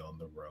to be on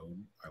the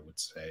road, I would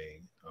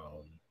say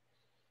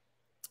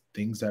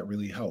things that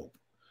really help: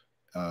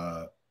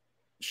 uh,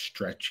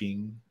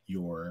 stretching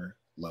your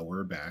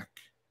lower back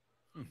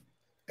Hmm.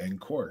 and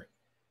core.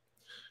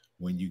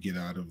 When you get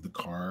out of the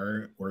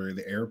car or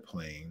the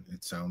airplane,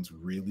 it sounds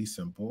really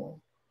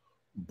simple,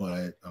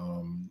 but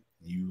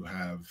you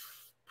have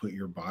put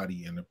your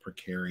body in a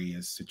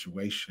precarious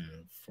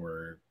situation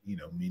for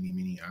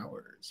many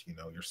hours.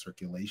 Your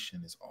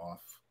circulation is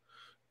off,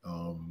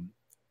 um,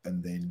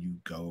 and then you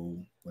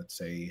go, let's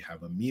say,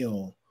 have a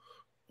meal,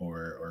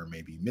 or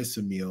maybe miss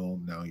a meal.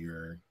 Now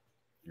your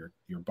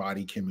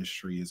body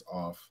chemistry is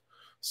off.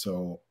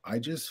 So I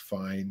just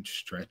find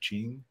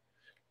stretching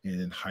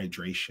and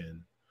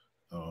hydration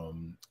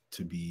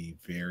to be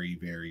very,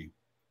 very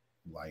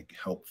like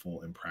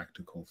helpful and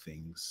practical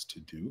things to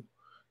do.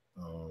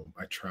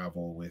 I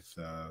travel with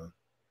a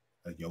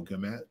yoga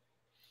mat,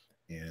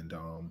 and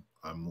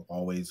I'm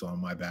always on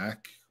my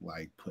back,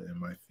 like putting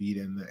my feet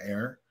in the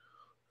air,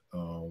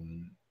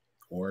 um,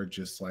 or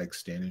just like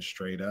standing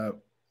straight up,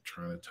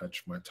 trying to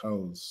touch my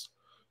toes.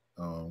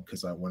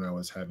 Because when I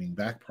was having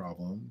back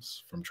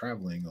problems from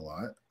traveling a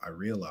lot, I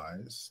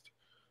realized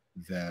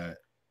that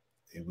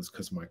it was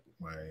because my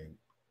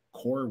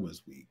core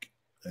was weak.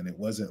 And it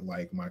wasn't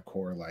like my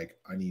core, like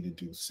I need to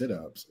do sit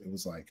ups. It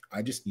was like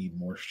I just need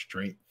more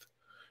strength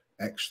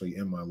actually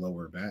in my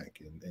lower back.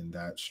 And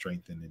that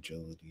strength and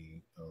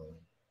agility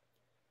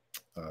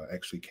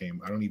actually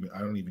came. I don't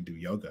even do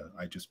yoga.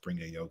 I just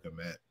bring a yoga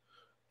mat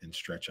and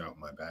stretch out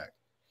my back.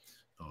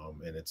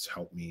 And it's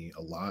helped me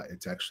a lot.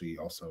 It's actually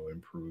also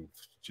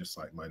improved just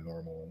like my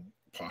normal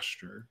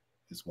posture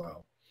as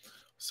well.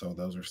 So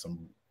those are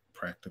some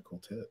practical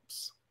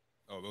tips.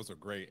 Oh, those are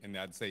great. And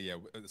I'd say, yeah,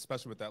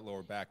 especially with that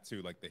lower back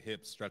too, like the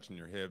hips, stretching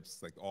your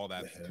hips, like all The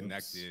that's hips.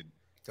 connected.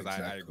 Because I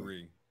Exactly.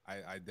 agree.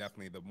 I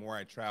definitely, the more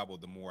I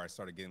traveled, the more I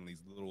started getting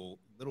these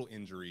little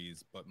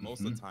injuries. But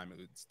most of Mm-hmm. the time,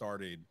 it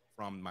started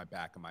from my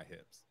back and my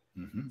hips.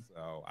 Mm-hmm.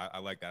 So I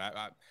like that.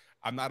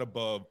 I'm not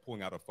above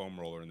pulling out a foam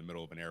roller in the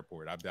middle of an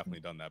airport. I've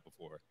definitely done that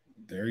before.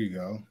 There you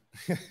go.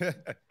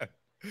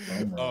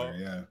 Foam uh, roller.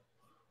 Yeah.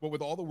 but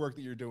with all the work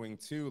that you're doing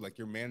too, like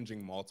you're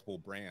managing multiple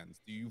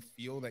brands, do you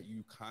feel that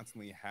you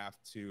constantly have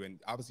to,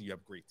 and obviously you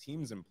have great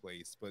teams in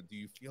place, but do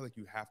you feel like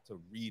you have to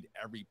read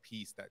every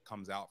piece that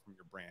comes out from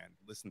your brand,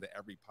 listen to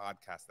every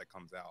podcast that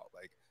comes out?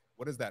 Like,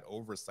 what is that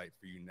oversight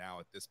for you now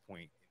at this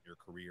point in your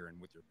career and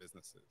with your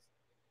businesses?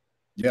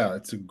 Yeah.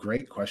 It's a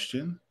great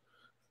question.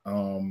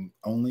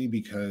 Only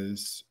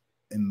because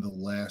in the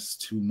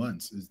last 2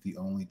 months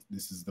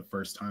this is the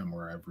first time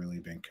where I've really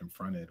been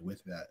confronted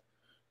with that.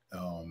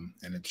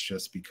 And it's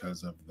just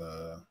because of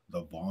the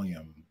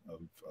volume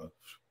of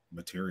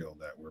material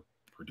that we're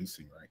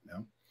producing right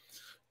now.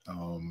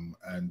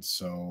 And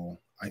so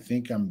I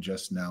think I'm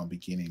just now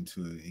beginning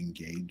to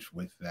engage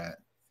with that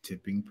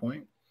tipping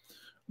point.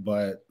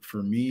 But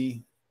for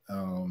me,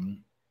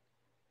 um,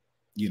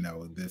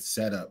 the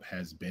setup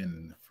has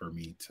been for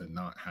me to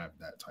not have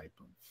that type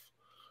of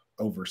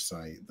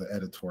oversight. The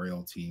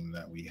editorial team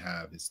that we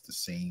have is the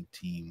same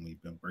team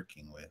we've been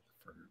working with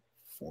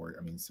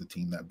I mean, it's the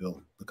team that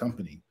built the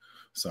company.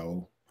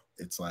 So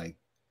it's like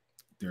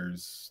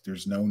there's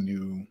no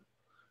new.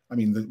 I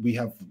mean, we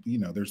have,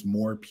 there's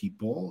more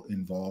people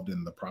involved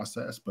in the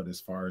process, but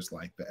as far as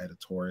like the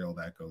editorial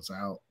that goes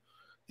out,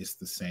 it's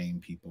the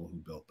same people who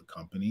built the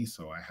company.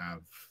 So I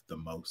have the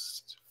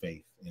most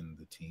faith in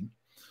the team.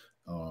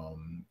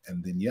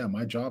 And then, yeah,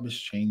 my job has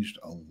changed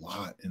a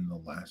lot in the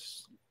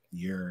last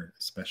year,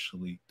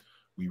 especially.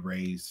 We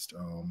raised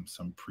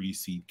some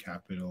pre-seed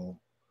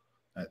capital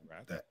at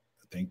Congrats. that.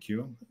 Thank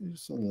you.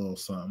 It's a little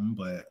something,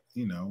 but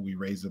we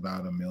raised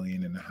about $1.5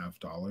 million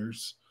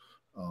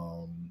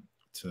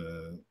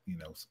to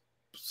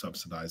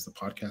subsidize the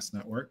podcast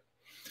network.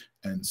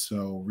 And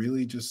so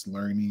really just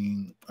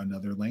learning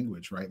another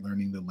language, right?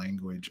 Learning the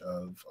language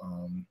of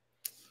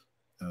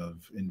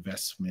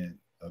investment,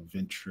 of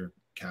venture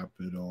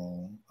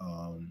capital,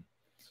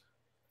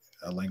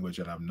 a language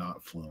that I'm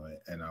not fluent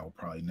and I'll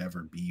probably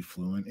never be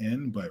fluent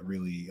in, but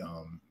really,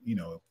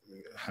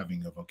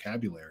 having a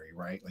vocabulary,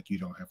 right? Like you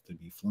don't have to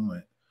be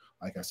fluent.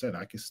 Like I said,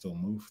 I could still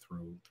move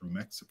through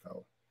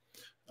Mexico,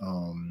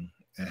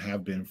 and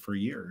have been for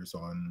years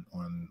on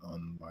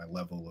my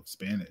level of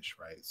Spanish,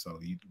 right? So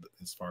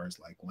as far as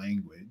like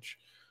language,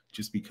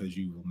 just because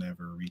you will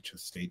never reach a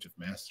stage of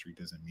mastery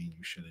doesn't mean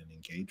you shouldn't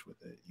engage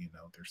with it.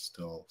 There's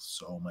still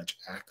so much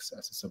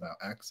access. It's about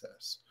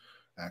access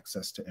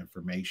to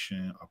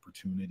information,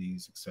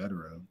 opportunities,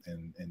 etc.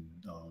 And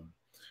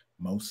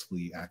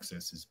mostly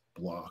access is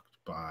blocked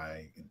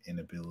by an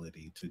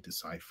inability to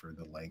decipher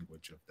the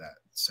language of that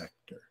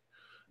sector.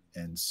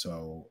 And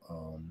so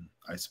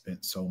I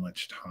spent so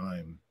much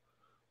time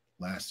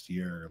last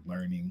year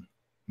learning,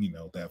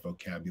 that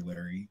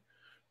vocabulary.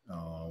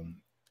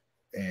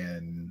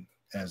 And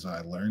as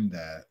I learned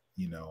that,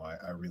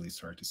 I really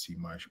started to see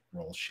my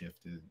role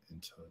shifted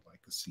into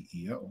like a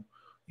CEO.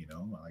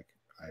 Like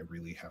I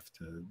really have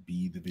to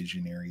be the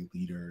visionary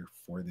leader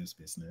for this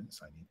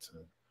business. I need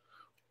to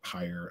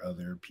hire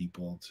other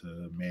people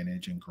to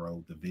manage and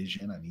grow the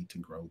vision. I need to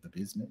grow the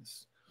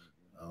business.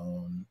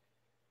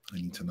 I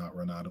need to not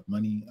run out of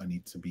money. I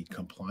need to be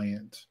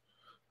compliant.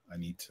 I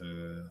need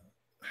to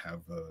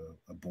have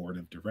a board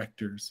of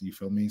directors. You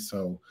feel me?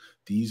 So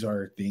these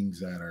are things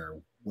that are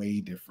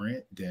way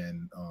different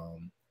than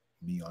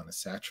me on a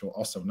satchel.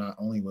 Also, not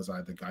only was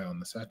I the guy on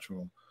the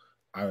satchel,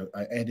 I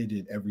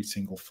edited every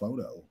single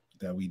photo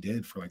that we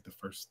did for like the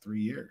first 3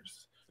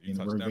 years. So you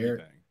touched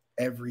everything.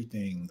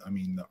 Everything. I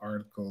mean, the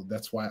article.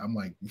 That's why I'm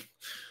like,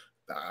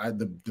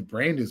 the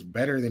brand is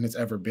better than it's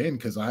ever been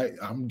because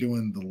I'm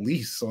doing the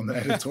least on the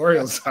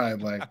editorial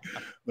side. Like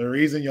the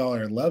reason y'all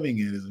are loving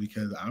it is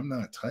because I'm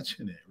not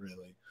touching it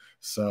really.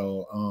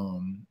 So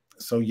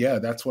yeah,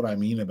 that's what I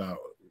mean about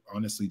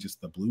honestly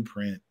just the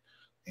blueprint.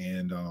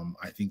 And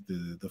I think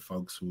the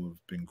folks who have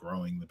been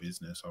growing the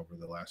business over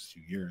the last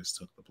few years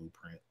took the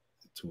blueprint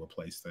to a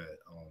place that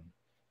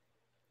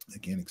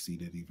again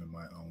exceeded even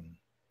my own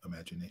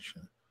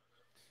imagination.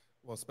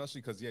 Well, especially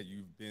because, yeah,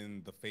 you've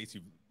been the face.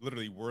 You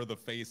literally were the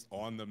face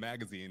on the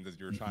magazines as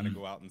you were trying to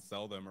go out and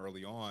sell them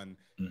early on.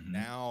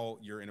 Now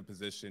you're in a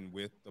position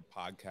with the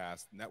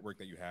podcast network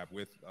that you have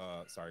with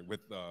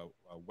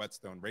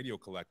Whetstone Radio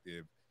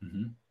Collective.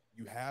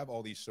 You have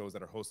all these shows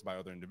that are hosted by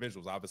other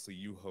individuals. Obviously,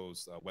 you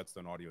host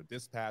Whetstone Audio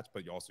Dispatch,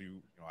 but you also,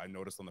 I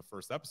noticed on the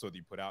first episode that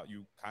you put out,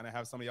 you kind of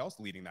have somebody else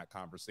leading that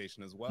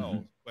conversation as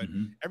well. But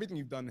everything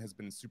you've done has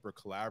been super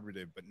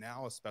collaborative. But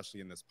now,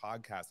 especially in this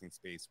podcasting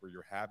space where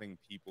you're having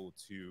people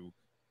to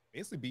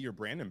basically be your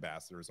brand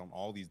ambassadors on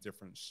all these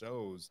different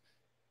shows,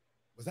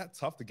 was that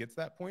tough to get to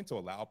that point to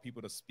allow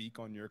people to speak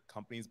on your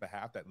company's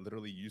behalf that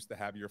literally used to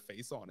have your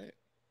face on it?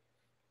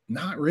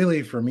 Not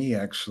really for me,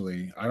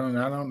 actually. I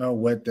don't know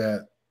what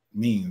that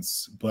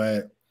means,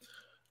 but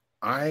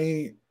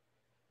the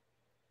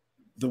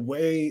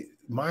way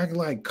my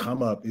like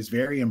come up is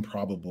very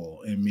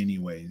improbable in many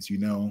ways.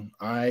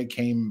 I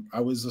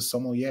was a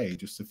sommelier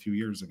just a few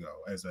years ago,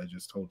 as I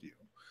just told you,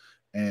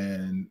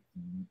 and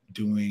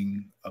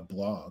doing a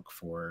blog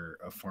for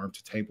a farm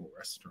to table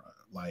restaurant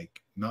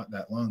like not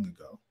that long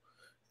ago.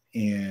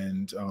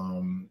 And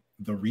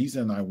the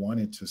reason I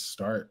wanted to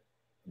start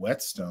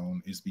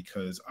Whetstone is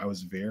because I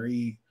was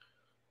very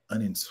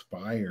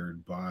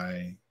uninspired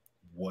by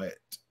what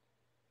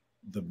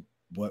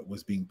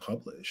was being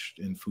published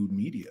in food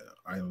media.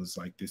 I was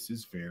like, this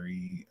is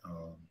very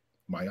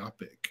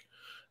myopic,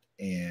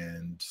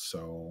 and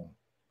so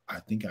I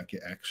think I could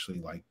actually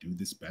like do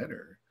this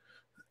better.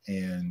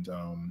 And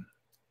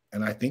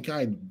I think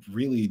I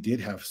really did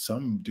have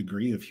some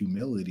degree of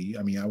humility.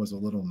 I mean, I was a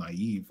little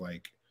naive,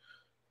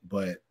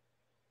 but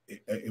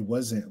it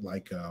wasn't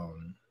like I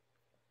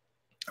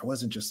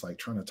wasn't just like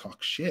trying to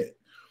talk shit,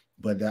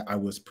 but that I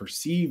was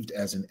perceived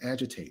as an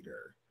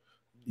agitator,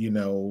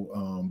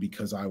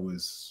 because I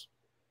was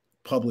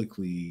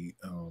publicly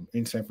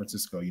in San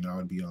Francisco. I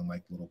would be on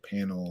like little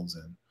panels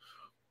and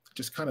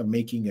just kind of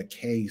making a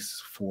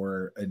case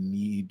for a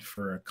need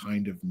for a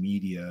kind of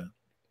media.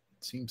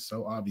 It seems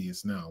so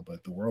obvious now,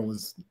 but the world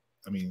was,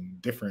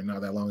 different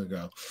not that long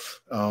ago,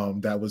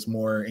 that was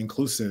more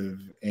inclusive,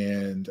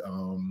 and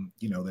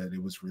that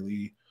it was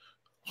really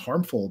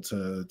harmful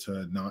to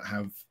not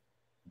have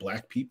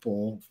Black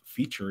people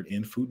featured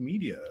in food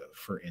media,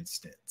 for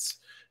instance,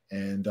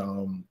 and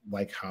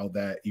like how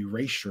that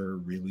erasure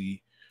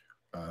really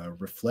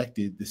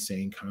reflected the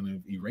same kind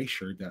of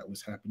erasure that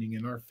was happening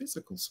in our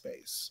physical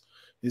space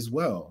as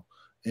well.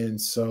 And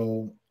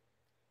so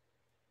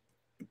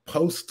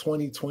post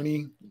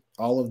 2020,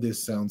 all of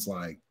this sounds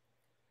like,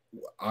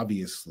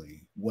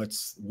 obviously,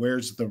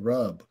 where's the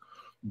rub?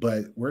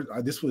 But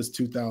this was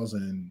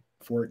 2000,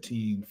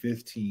 14,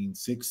 15,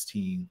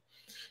 16,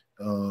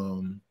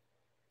 um,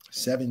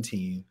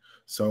 17.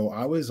 So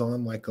I was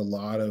on like a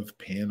lot of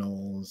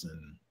panels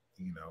and,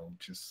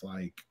 just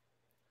like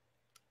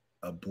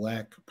a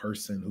black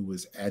person who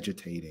was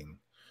agitating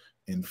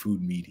in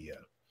food media.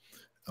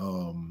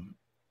 Um,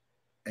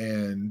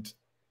 and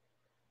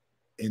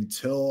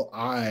until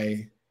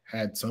I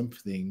had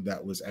something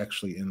that was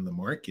actually in the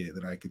market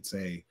that I could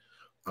say,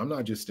 I'm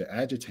not just an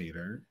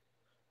agitator,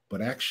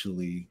 but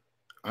actually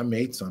I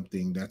made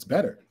something that's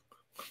better.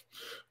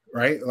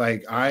 Right?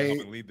 Like I'm I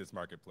helping lead this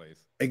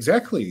marketplace.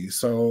 exactly.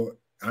 So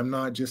I'm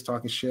not just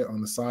talking shit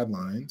on the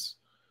sidelines.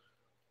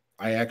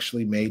 I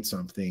actually made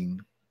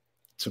something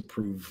to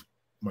prove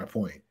my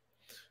point.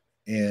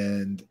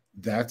 And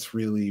that's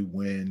really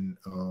when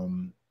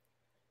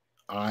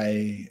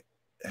I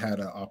had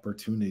an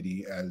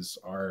opportunity as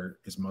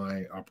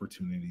my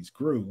opportunities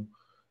grew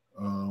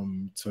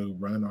to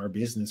run our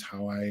business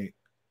how I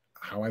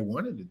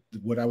wanted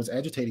it, what I was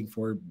agitating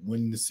for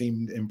when it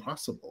seemed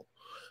impossible.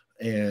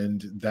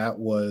 And that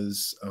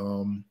was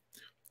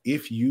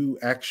if you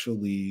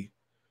actually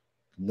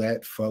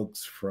let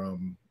folks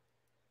from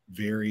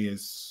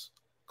various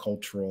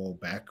cultural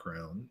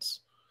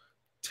backgrounds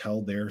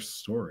tell their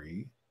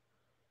story,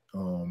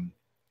 um,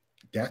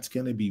 that's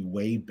going to be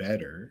way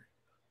better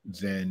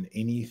than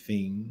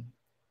anything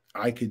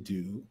I could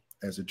do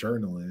as a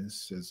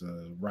journalist, as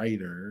a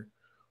writer,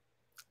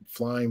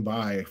 flying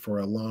by for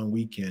a long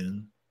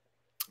weekend,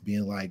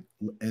 being like,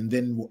 and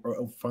then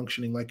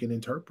functioning like an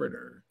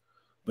interpreter.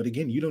 But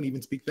again, you don't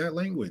even speak that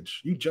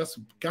language. You just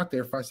got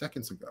there 5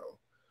 seconds ago.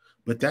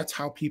 But that's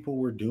how people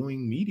were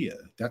doing media.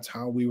 That's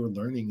how we were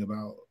learning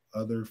about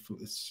other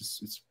food. It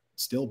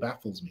still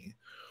baffles me.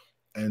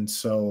 And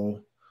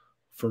so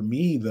for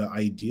me, the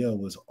idea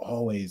was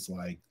always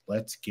like,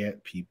 let's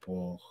get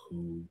people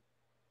who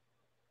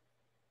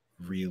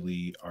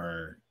really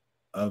are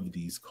of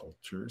these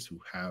cultures, who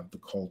have the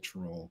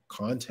cultural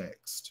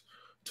context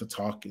to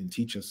talk and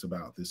teach us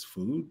about this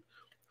food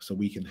so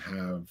we can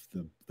have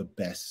the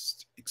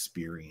best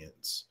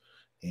experience.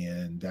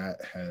 And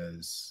that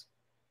has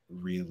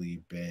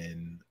really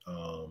been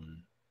uh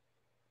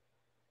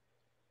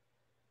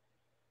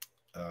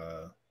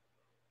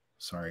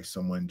sorry,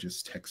 someone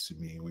just texted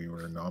me. We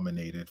were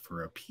nominated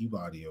for a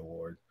Peabody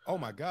Award. Oh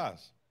my gosh.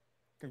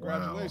 Wow.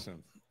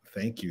 Congratulations.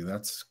 Thank you.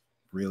 That's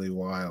really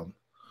wild.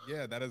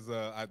 Yeah, that is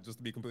just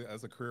to be complete,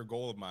 that's a career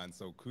goal of mine.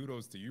 So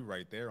kudos to you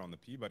right there on the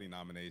Peabody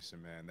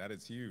nomination, man. That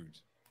is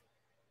huge.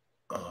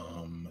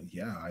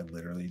 Yeah, I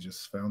literally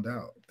just found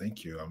out.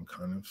 Thank you. I'm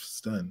kind of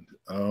stunned.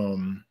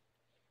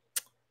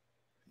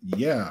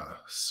 Yeah.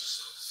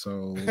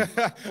 So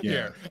yeah.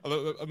 Here,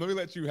 let me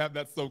let you have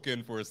that soak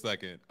in for a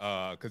second,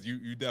 because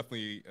you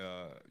definitely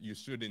you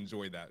should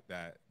enjoy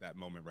that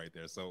moment right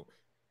there. So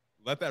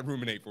let that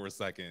ruminate for a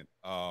second,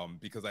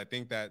 because I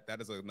think that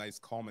that is a nice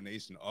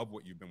culmination of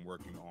what you've been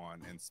working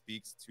on and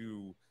speaks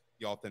to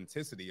the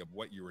authenticity of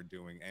what you were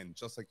doing. And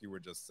just like you were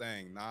just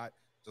saying, not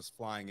just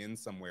flying in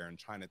somewhere and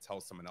trying to tell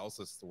someone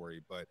else's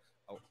story, but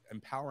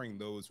empowering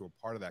those who are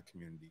part of that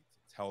community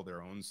to tell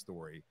their own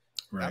story.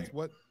 Right. That's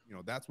what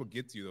that's what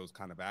gets you those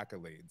kind of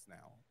accolades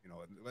now.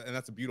 And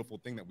that's a beautiful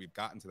thing that we've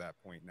gotten to that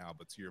point now.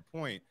 But to your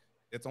point,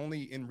 it's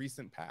only in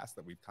recent past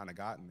that we've kind of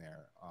gotten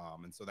there.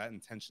 And so that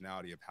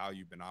intentionality of how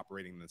you've been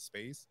operating in this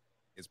space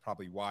is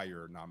probably why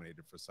you're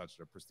nominated for such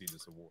a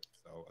prestigious award.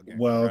 So again,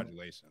 Well,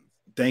 congratulations.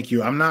 thank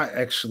you. I'm not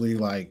actually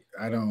like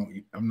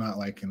I'm not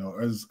like,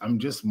 I'm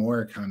just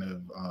more kind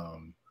of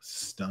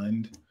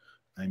stunned.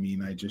 I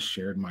mean, I just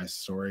shared my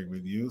story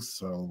with you,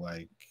 so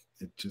like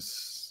it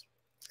just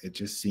it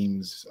just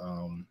seems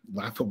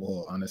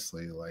laughable,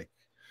 honestly, like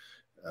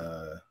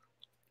uh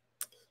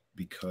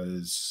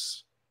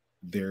because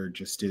there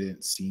just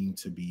didn't seem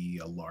to be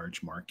a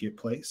large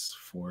marketplace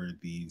for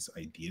these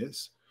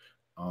ideas.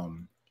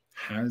 Um,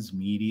 has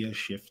media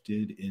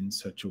shifted in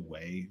such a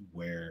way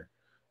where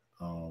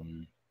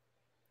um,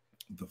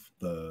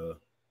 the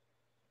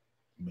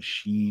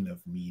machine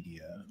of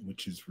media,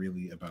 which is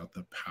really about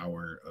the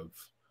power of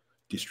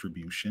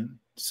distribution,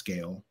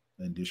 scale,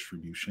 and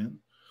distribution,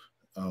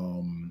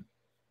 um,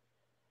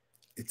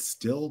 it's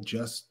still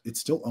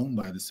owned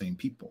by the same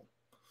people,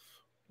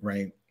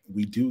 right?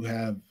 We do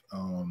have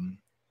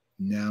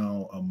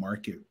now a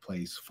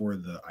marketplace for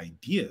the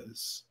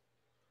ideas,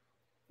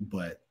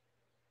 but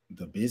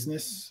the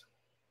business,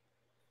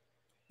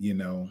 you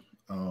know,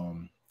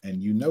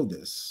 and you know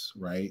this,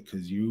 right?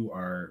 Because you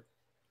are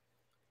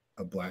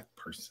a black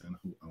person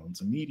who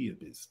owns a media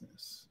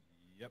business.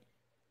 Yep.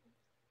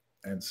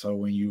 And so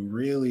when you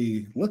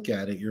really look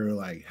at it, you're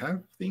like,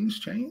 have things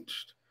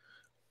changed?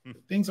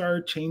 Things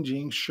are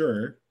changing,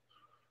 sure,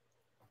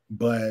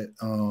 but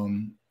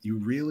you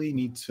really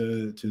need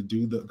to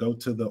go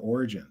to the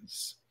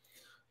origins,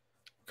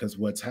 because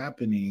what's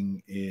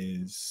happening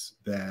is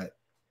that,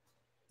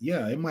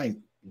 yeah, it might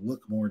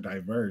look more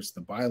diverse.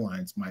 The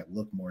bylines might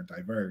look more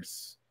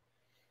diverse,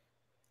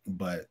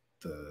 but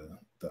the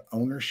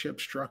ownership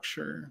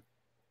structure,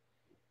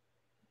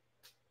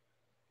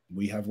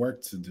 we have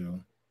work to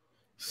do.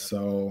 Yep.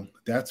 So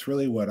that's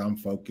really what I'm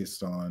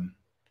focused on,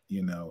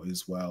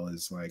 as well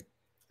as like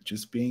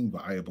just being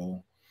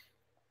viable,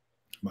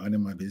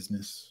 minding my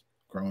business,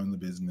 growing the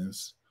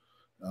business.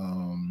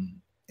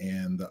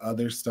 And the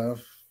other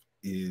stuff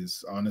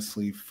is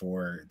honestly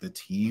for the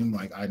team.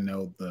 Like I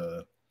know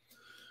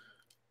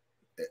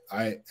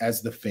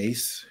as the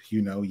face,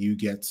 you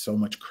get so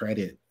much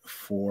credit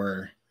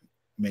for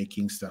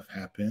making stuff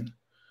happen.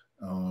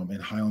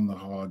 And High on the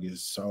Hog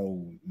is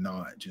so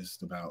not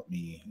just about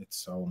me. It's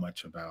so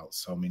much about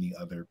so many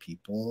other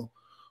people.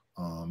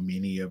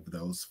 Many of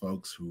those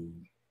folks who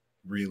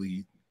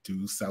really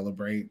do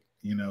celebrate,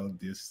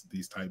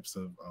 these types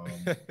of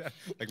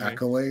Like me.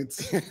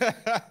 accolades.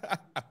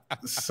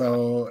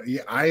 So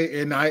yeah,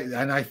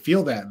 I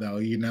feel that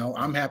though,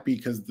 I'm happy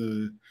because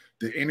the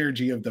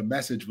energy of the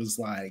message was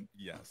like,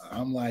 Yes.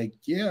 I'm like,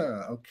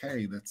 yeah,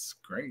 okay, that's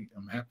great.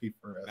 I'm happy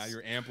for Now us.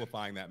 you're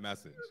amplifying that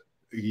message.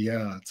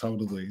 Yeah,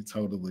 totally,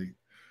 totally. Well,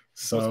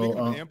 So, speaking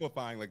of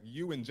amplifying, like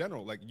you in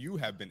general, like you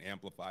have been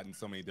amplified in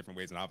so many different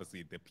ways. And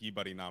obviously, the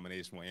Peabody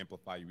nomination will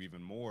amplify you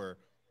even more.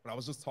 But I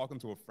was just talking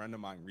to a friend of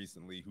mine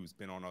recently who's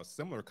been on a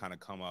similar kind of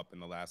come up in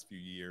the last few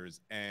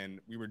years. And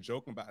we were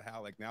joking about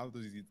how, like, now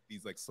there's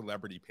these like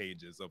celebrity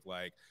pages of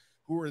like,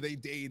 who are they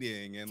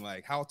dating and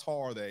like how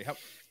tall are they?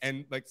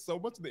 And like so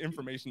much of the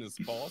information is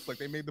false. Like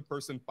they made the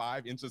person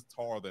 5 inches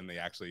taller than they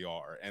actually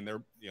are, and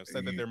they're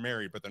said that they're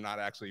married, but they're not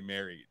actually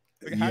married.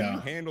 Like, how do you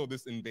yeah, handle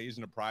this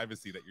invasion of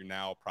privacy that you're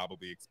now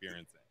probably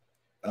experiencing?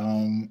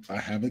 I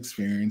have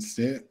experienced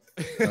it.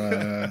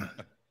 Uh,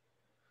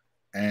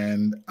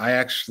 and I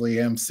actually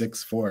am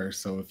 6'4".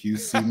 So if you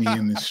see me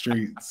in the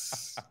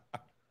streets,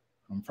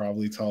 I'm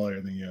probably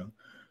taller than you.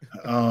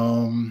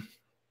 Um,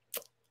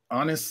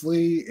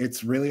 Honestly,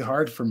 it's really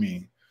hard for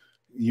me.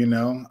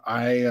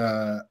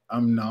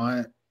 I'm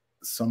not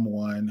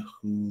someone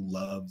who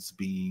loves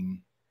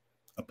being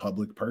a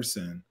public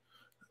person,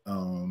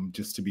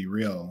 just to be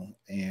real.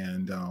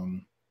 And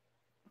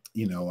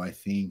I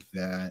think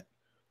that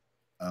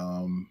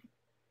um,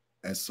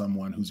 as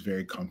someone who's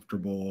very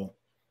comfortable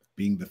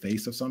being the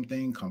face of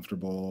something,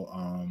 comfortable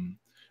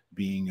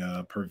being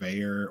a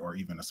purveyor or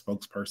even a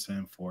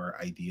spokesperson for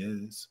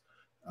ideas,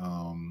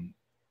 um,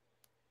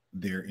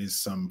 there is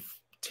some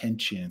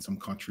tension, some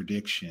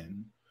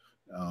contradiction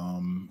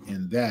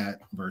in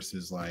that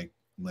versus like,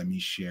 let me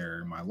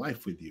share my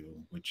life with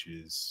you, which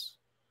is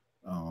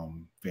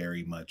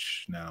very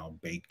much now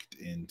baked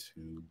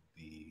into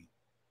the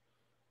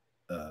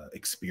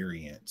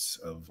experience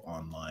of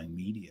online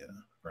media,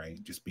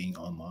 right? Just being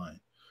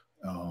online.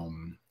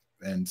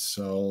 And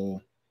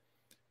so,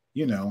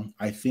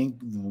 I think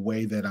the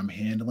way that I'm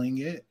handling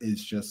it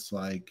is just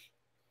like,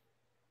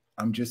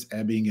 I'm just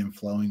ebbing and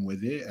flowing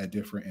with it at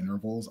different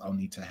intervals. I'll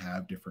need to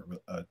have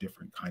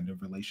different kind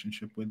of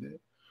relationship with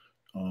it.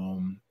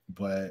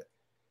 But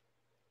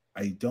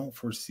I don't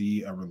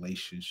foresee a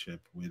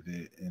relationship with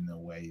it in a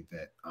way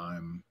that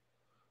I'm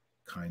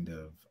kind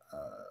of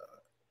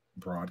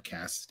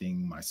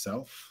broadcasting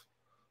myself.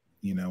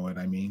 You know what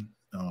I mean?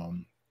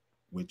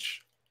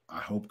 Which I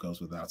hope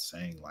goes without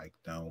saying. Like,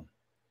 don't,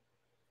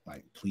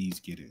 like, please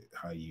get it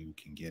how you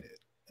can get it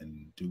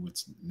and do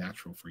what's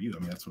natural for you. I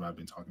mean, that's what I've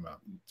been talking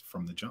about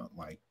from the jump.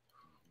 Like,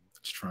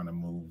 just trying to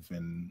move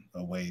in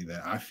a way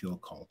that I feel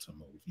called to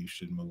move. You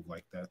should move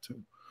like that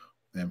too.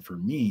 And for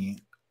me,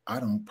 I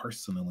don't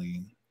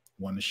personally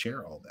want to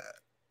share all that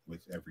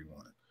with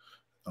everyone.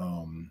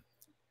 Um,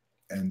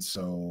 and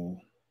so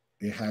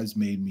it has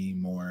made me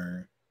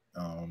more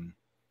um,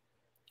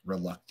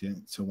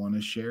 reluctant to want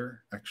to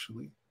share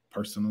actually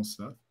personal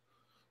stuff.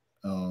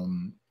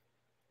 Um,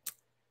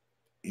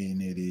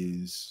 and it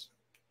is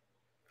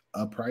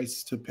a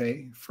price to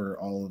pay for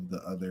all of the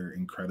other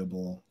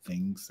incredible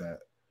things that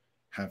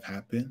have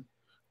happened,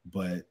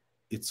 but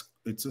it's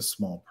a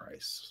small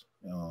price,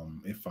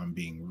 if I'm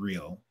being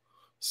real.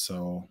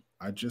 So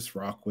I just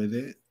rock with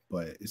it,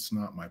 but it's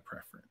not my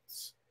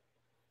preference.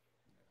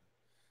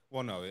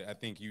 Well, no, I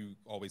think you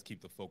always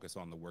keep the focus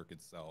on the work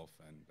itself,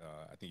 and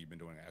I think you've been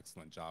doing an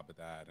excellent job at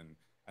that. And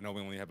I know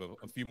we only have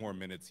a few more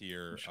minutes For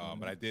here, but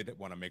sure. I did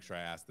want to make sure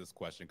I asked this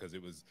question because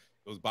it was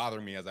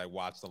bothering me as I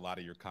watched a lot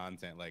of your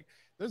content. Like,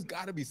 there's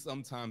got to be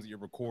some times that you're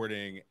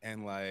recording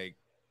and like,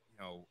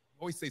 you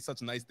always say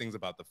such nice things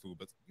about the food,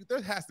 but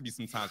there has to be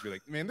some times where you're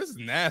like, man, this is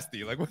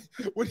nasty. Like,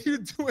 what do you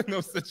do in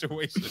those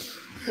situations?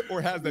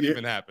 Or has that Yeah.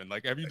 even happened?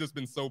 Like, have you just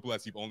been so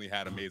blessed you've only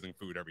had amazing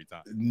food every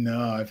time? No,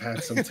 I've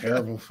had some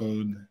terrible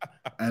food,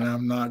 and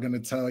I'm not gonna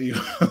tell you.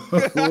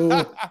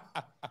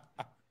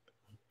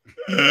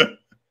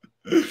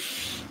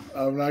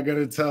 I'm not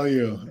gonna tell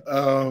you.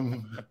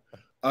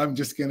 I'm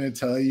just gonna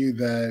tell you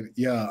that,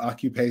 yeah,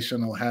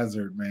 occupational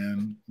hazard,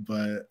 man.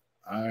 But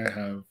I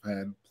have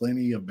had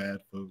plenty of bad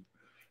food.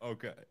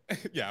 Okay.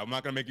 Yeah, I'm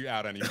not gonna make you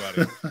out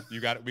anybody.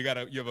 You have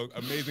an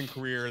amazing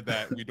career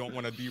that we don't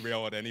want to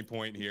derail at any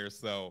point here.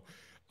 So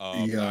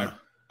I Yeah,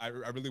 I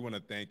really want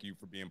to thank you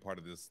for being part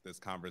of this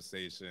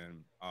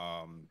conversation.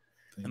 And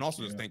thank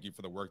also just you. thank you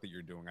for the work that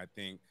you're doing. I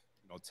think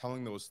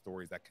telling those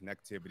stories, that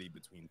connectivity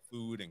between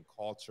food and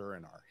culture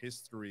and our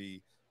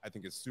history, I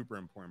think is super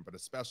important, but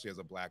especially as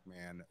a Black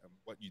man,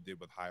 what you did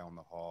with High on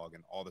the Hog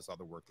and all this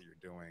other work that you're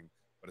doing,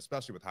 but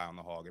especially with High on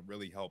the Hog, it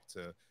really helped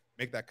to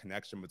make that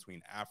connection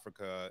between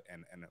Africa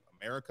and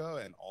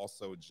America, and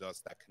also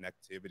just that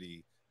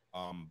connectivity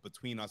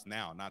between us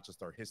now, not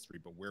just our history,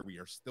 but where we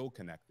are still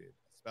connected,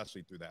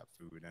 especially through that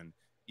food. And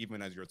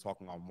even as you're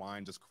talking on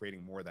wine, just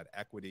creating more of that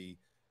equity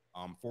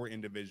for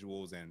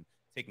individuals and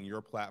taking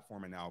your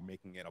platform and now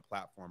making it a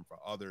platform for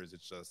others.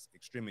 It's just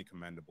extremely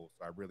commendable.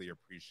 So I really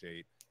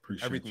appreciate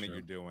everything that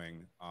you're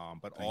doing.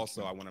 But Thank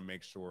also, you. I want to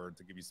make sure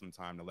to give you some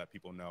time to let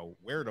people know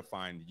where to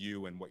find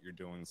you and what you're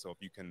doing. So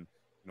if you can,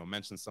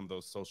 mention some of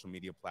those social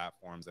media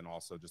platforms and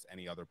also just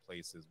any other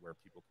places where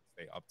people can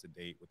stay up to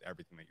date with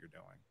everything that you're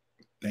doing.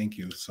 Thank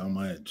you so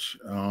much.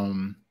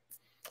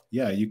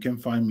 Yeah, you can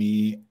find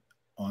me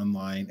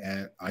online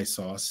at I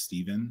saw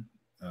Stephen,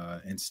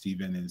 and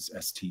Stephen is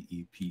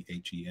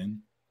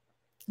Stephen.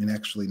 And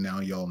actually, now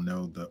y'all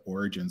know the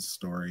origin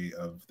story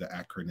of the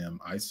acronym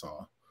I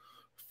saw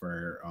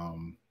for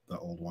the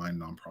Old Wine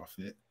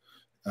nonprofit.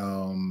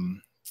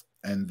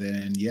 And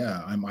then,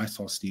 yeah, I'm I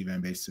saw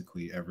Stephen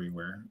basically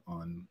everywhere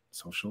on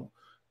social.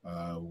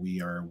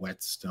 We are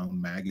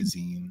Whetstone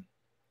Magazine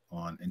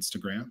on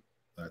Instagram.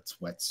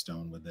 That's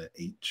Whetstone with a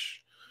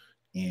H,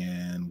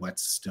 and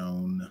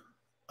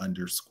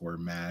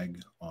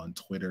Whetstone_mag on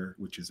Twitter,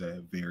 which is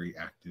a very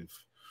active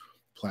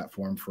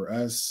platform for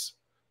us.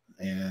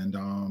 And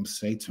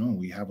stay tuned.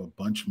 We have a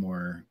bunch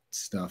more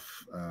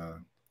stuff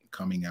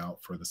coming out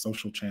for the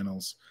social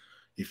channels.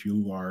 If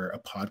you are a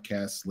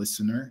podcast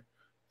listener,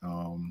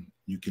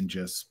 you can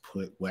just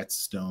put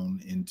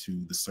Whetstone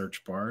into the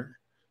search bar,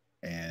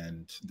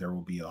 and there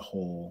will be a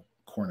whole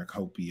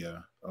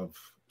cornucopia of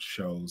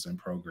shows and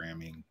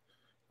programming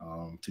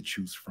to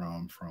choose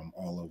from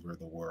all over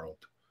the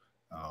world.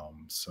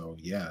 So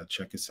yeah,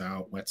 check us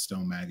out,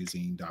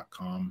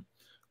 whetstonemagazine.com.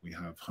 We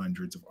have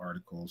hundreds of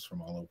articles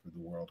from all over the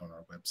world on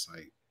our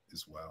website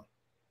as well.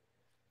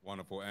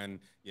 Wonderful. And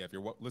yeah, if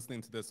you're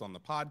listening to this on the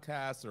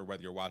podcast or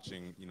whether you're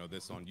watching,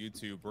 this on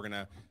YouTube, we're going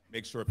to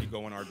make sure if you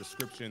go in our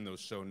description, those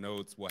show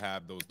notes, we'll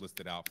have those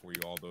listed out for you,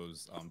 all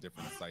those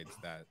different sites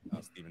that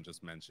Stephen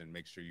just mentioned.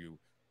 Make sure you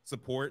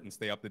support and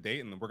stay up to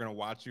date. And we're going to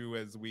watch you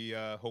as we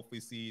hopefully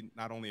see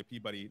not only a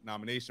Peabody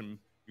nomination,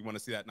 we want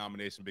to see that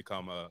nomination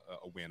become a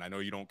win. I know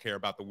you don't care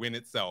about the win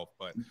itself,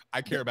 but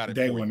I care about it.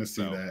 They want to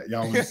see that.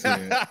 Y'all want to see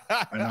it.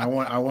 And I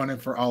want it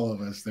for all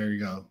of us. There you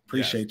go.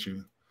 Appreciate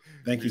you.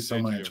 Thank you so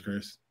much,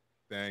 Chris.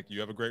 Thank you.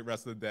 Have a great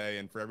rest of the day.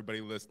 And for everybody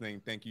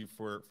listening, thank you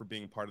for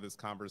being part of this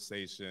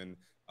conversation.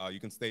 You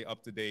can stay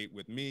up to date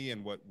with me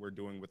and what we're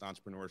doing with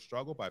Entrepreneur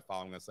Struggle by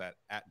following us at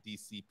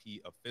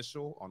DCP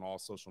Official on all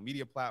social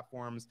media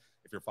platforms.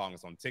 If you're following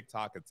us on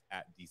TikTok, it's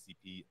at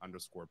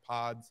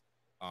DCP_pods.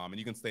 And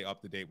you can stay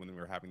up to date when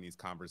we're having these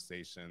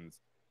conversations.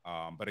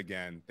 But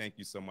again, thank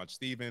you so much,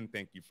 Stephen.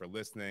 Thank you for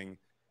listening.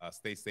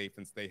 Stay safe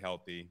and stay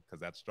healthy, because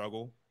that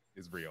struggle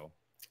is real.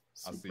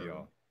 I'll see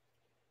y'all.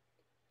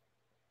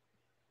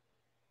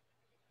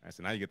 All right,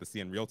 so now you get to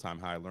see in real time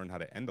how I learned how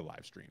to end a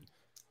live stream.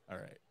 All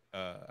right.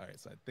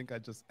 So I think I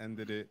just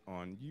ended it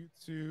on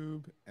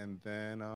YouTube, and then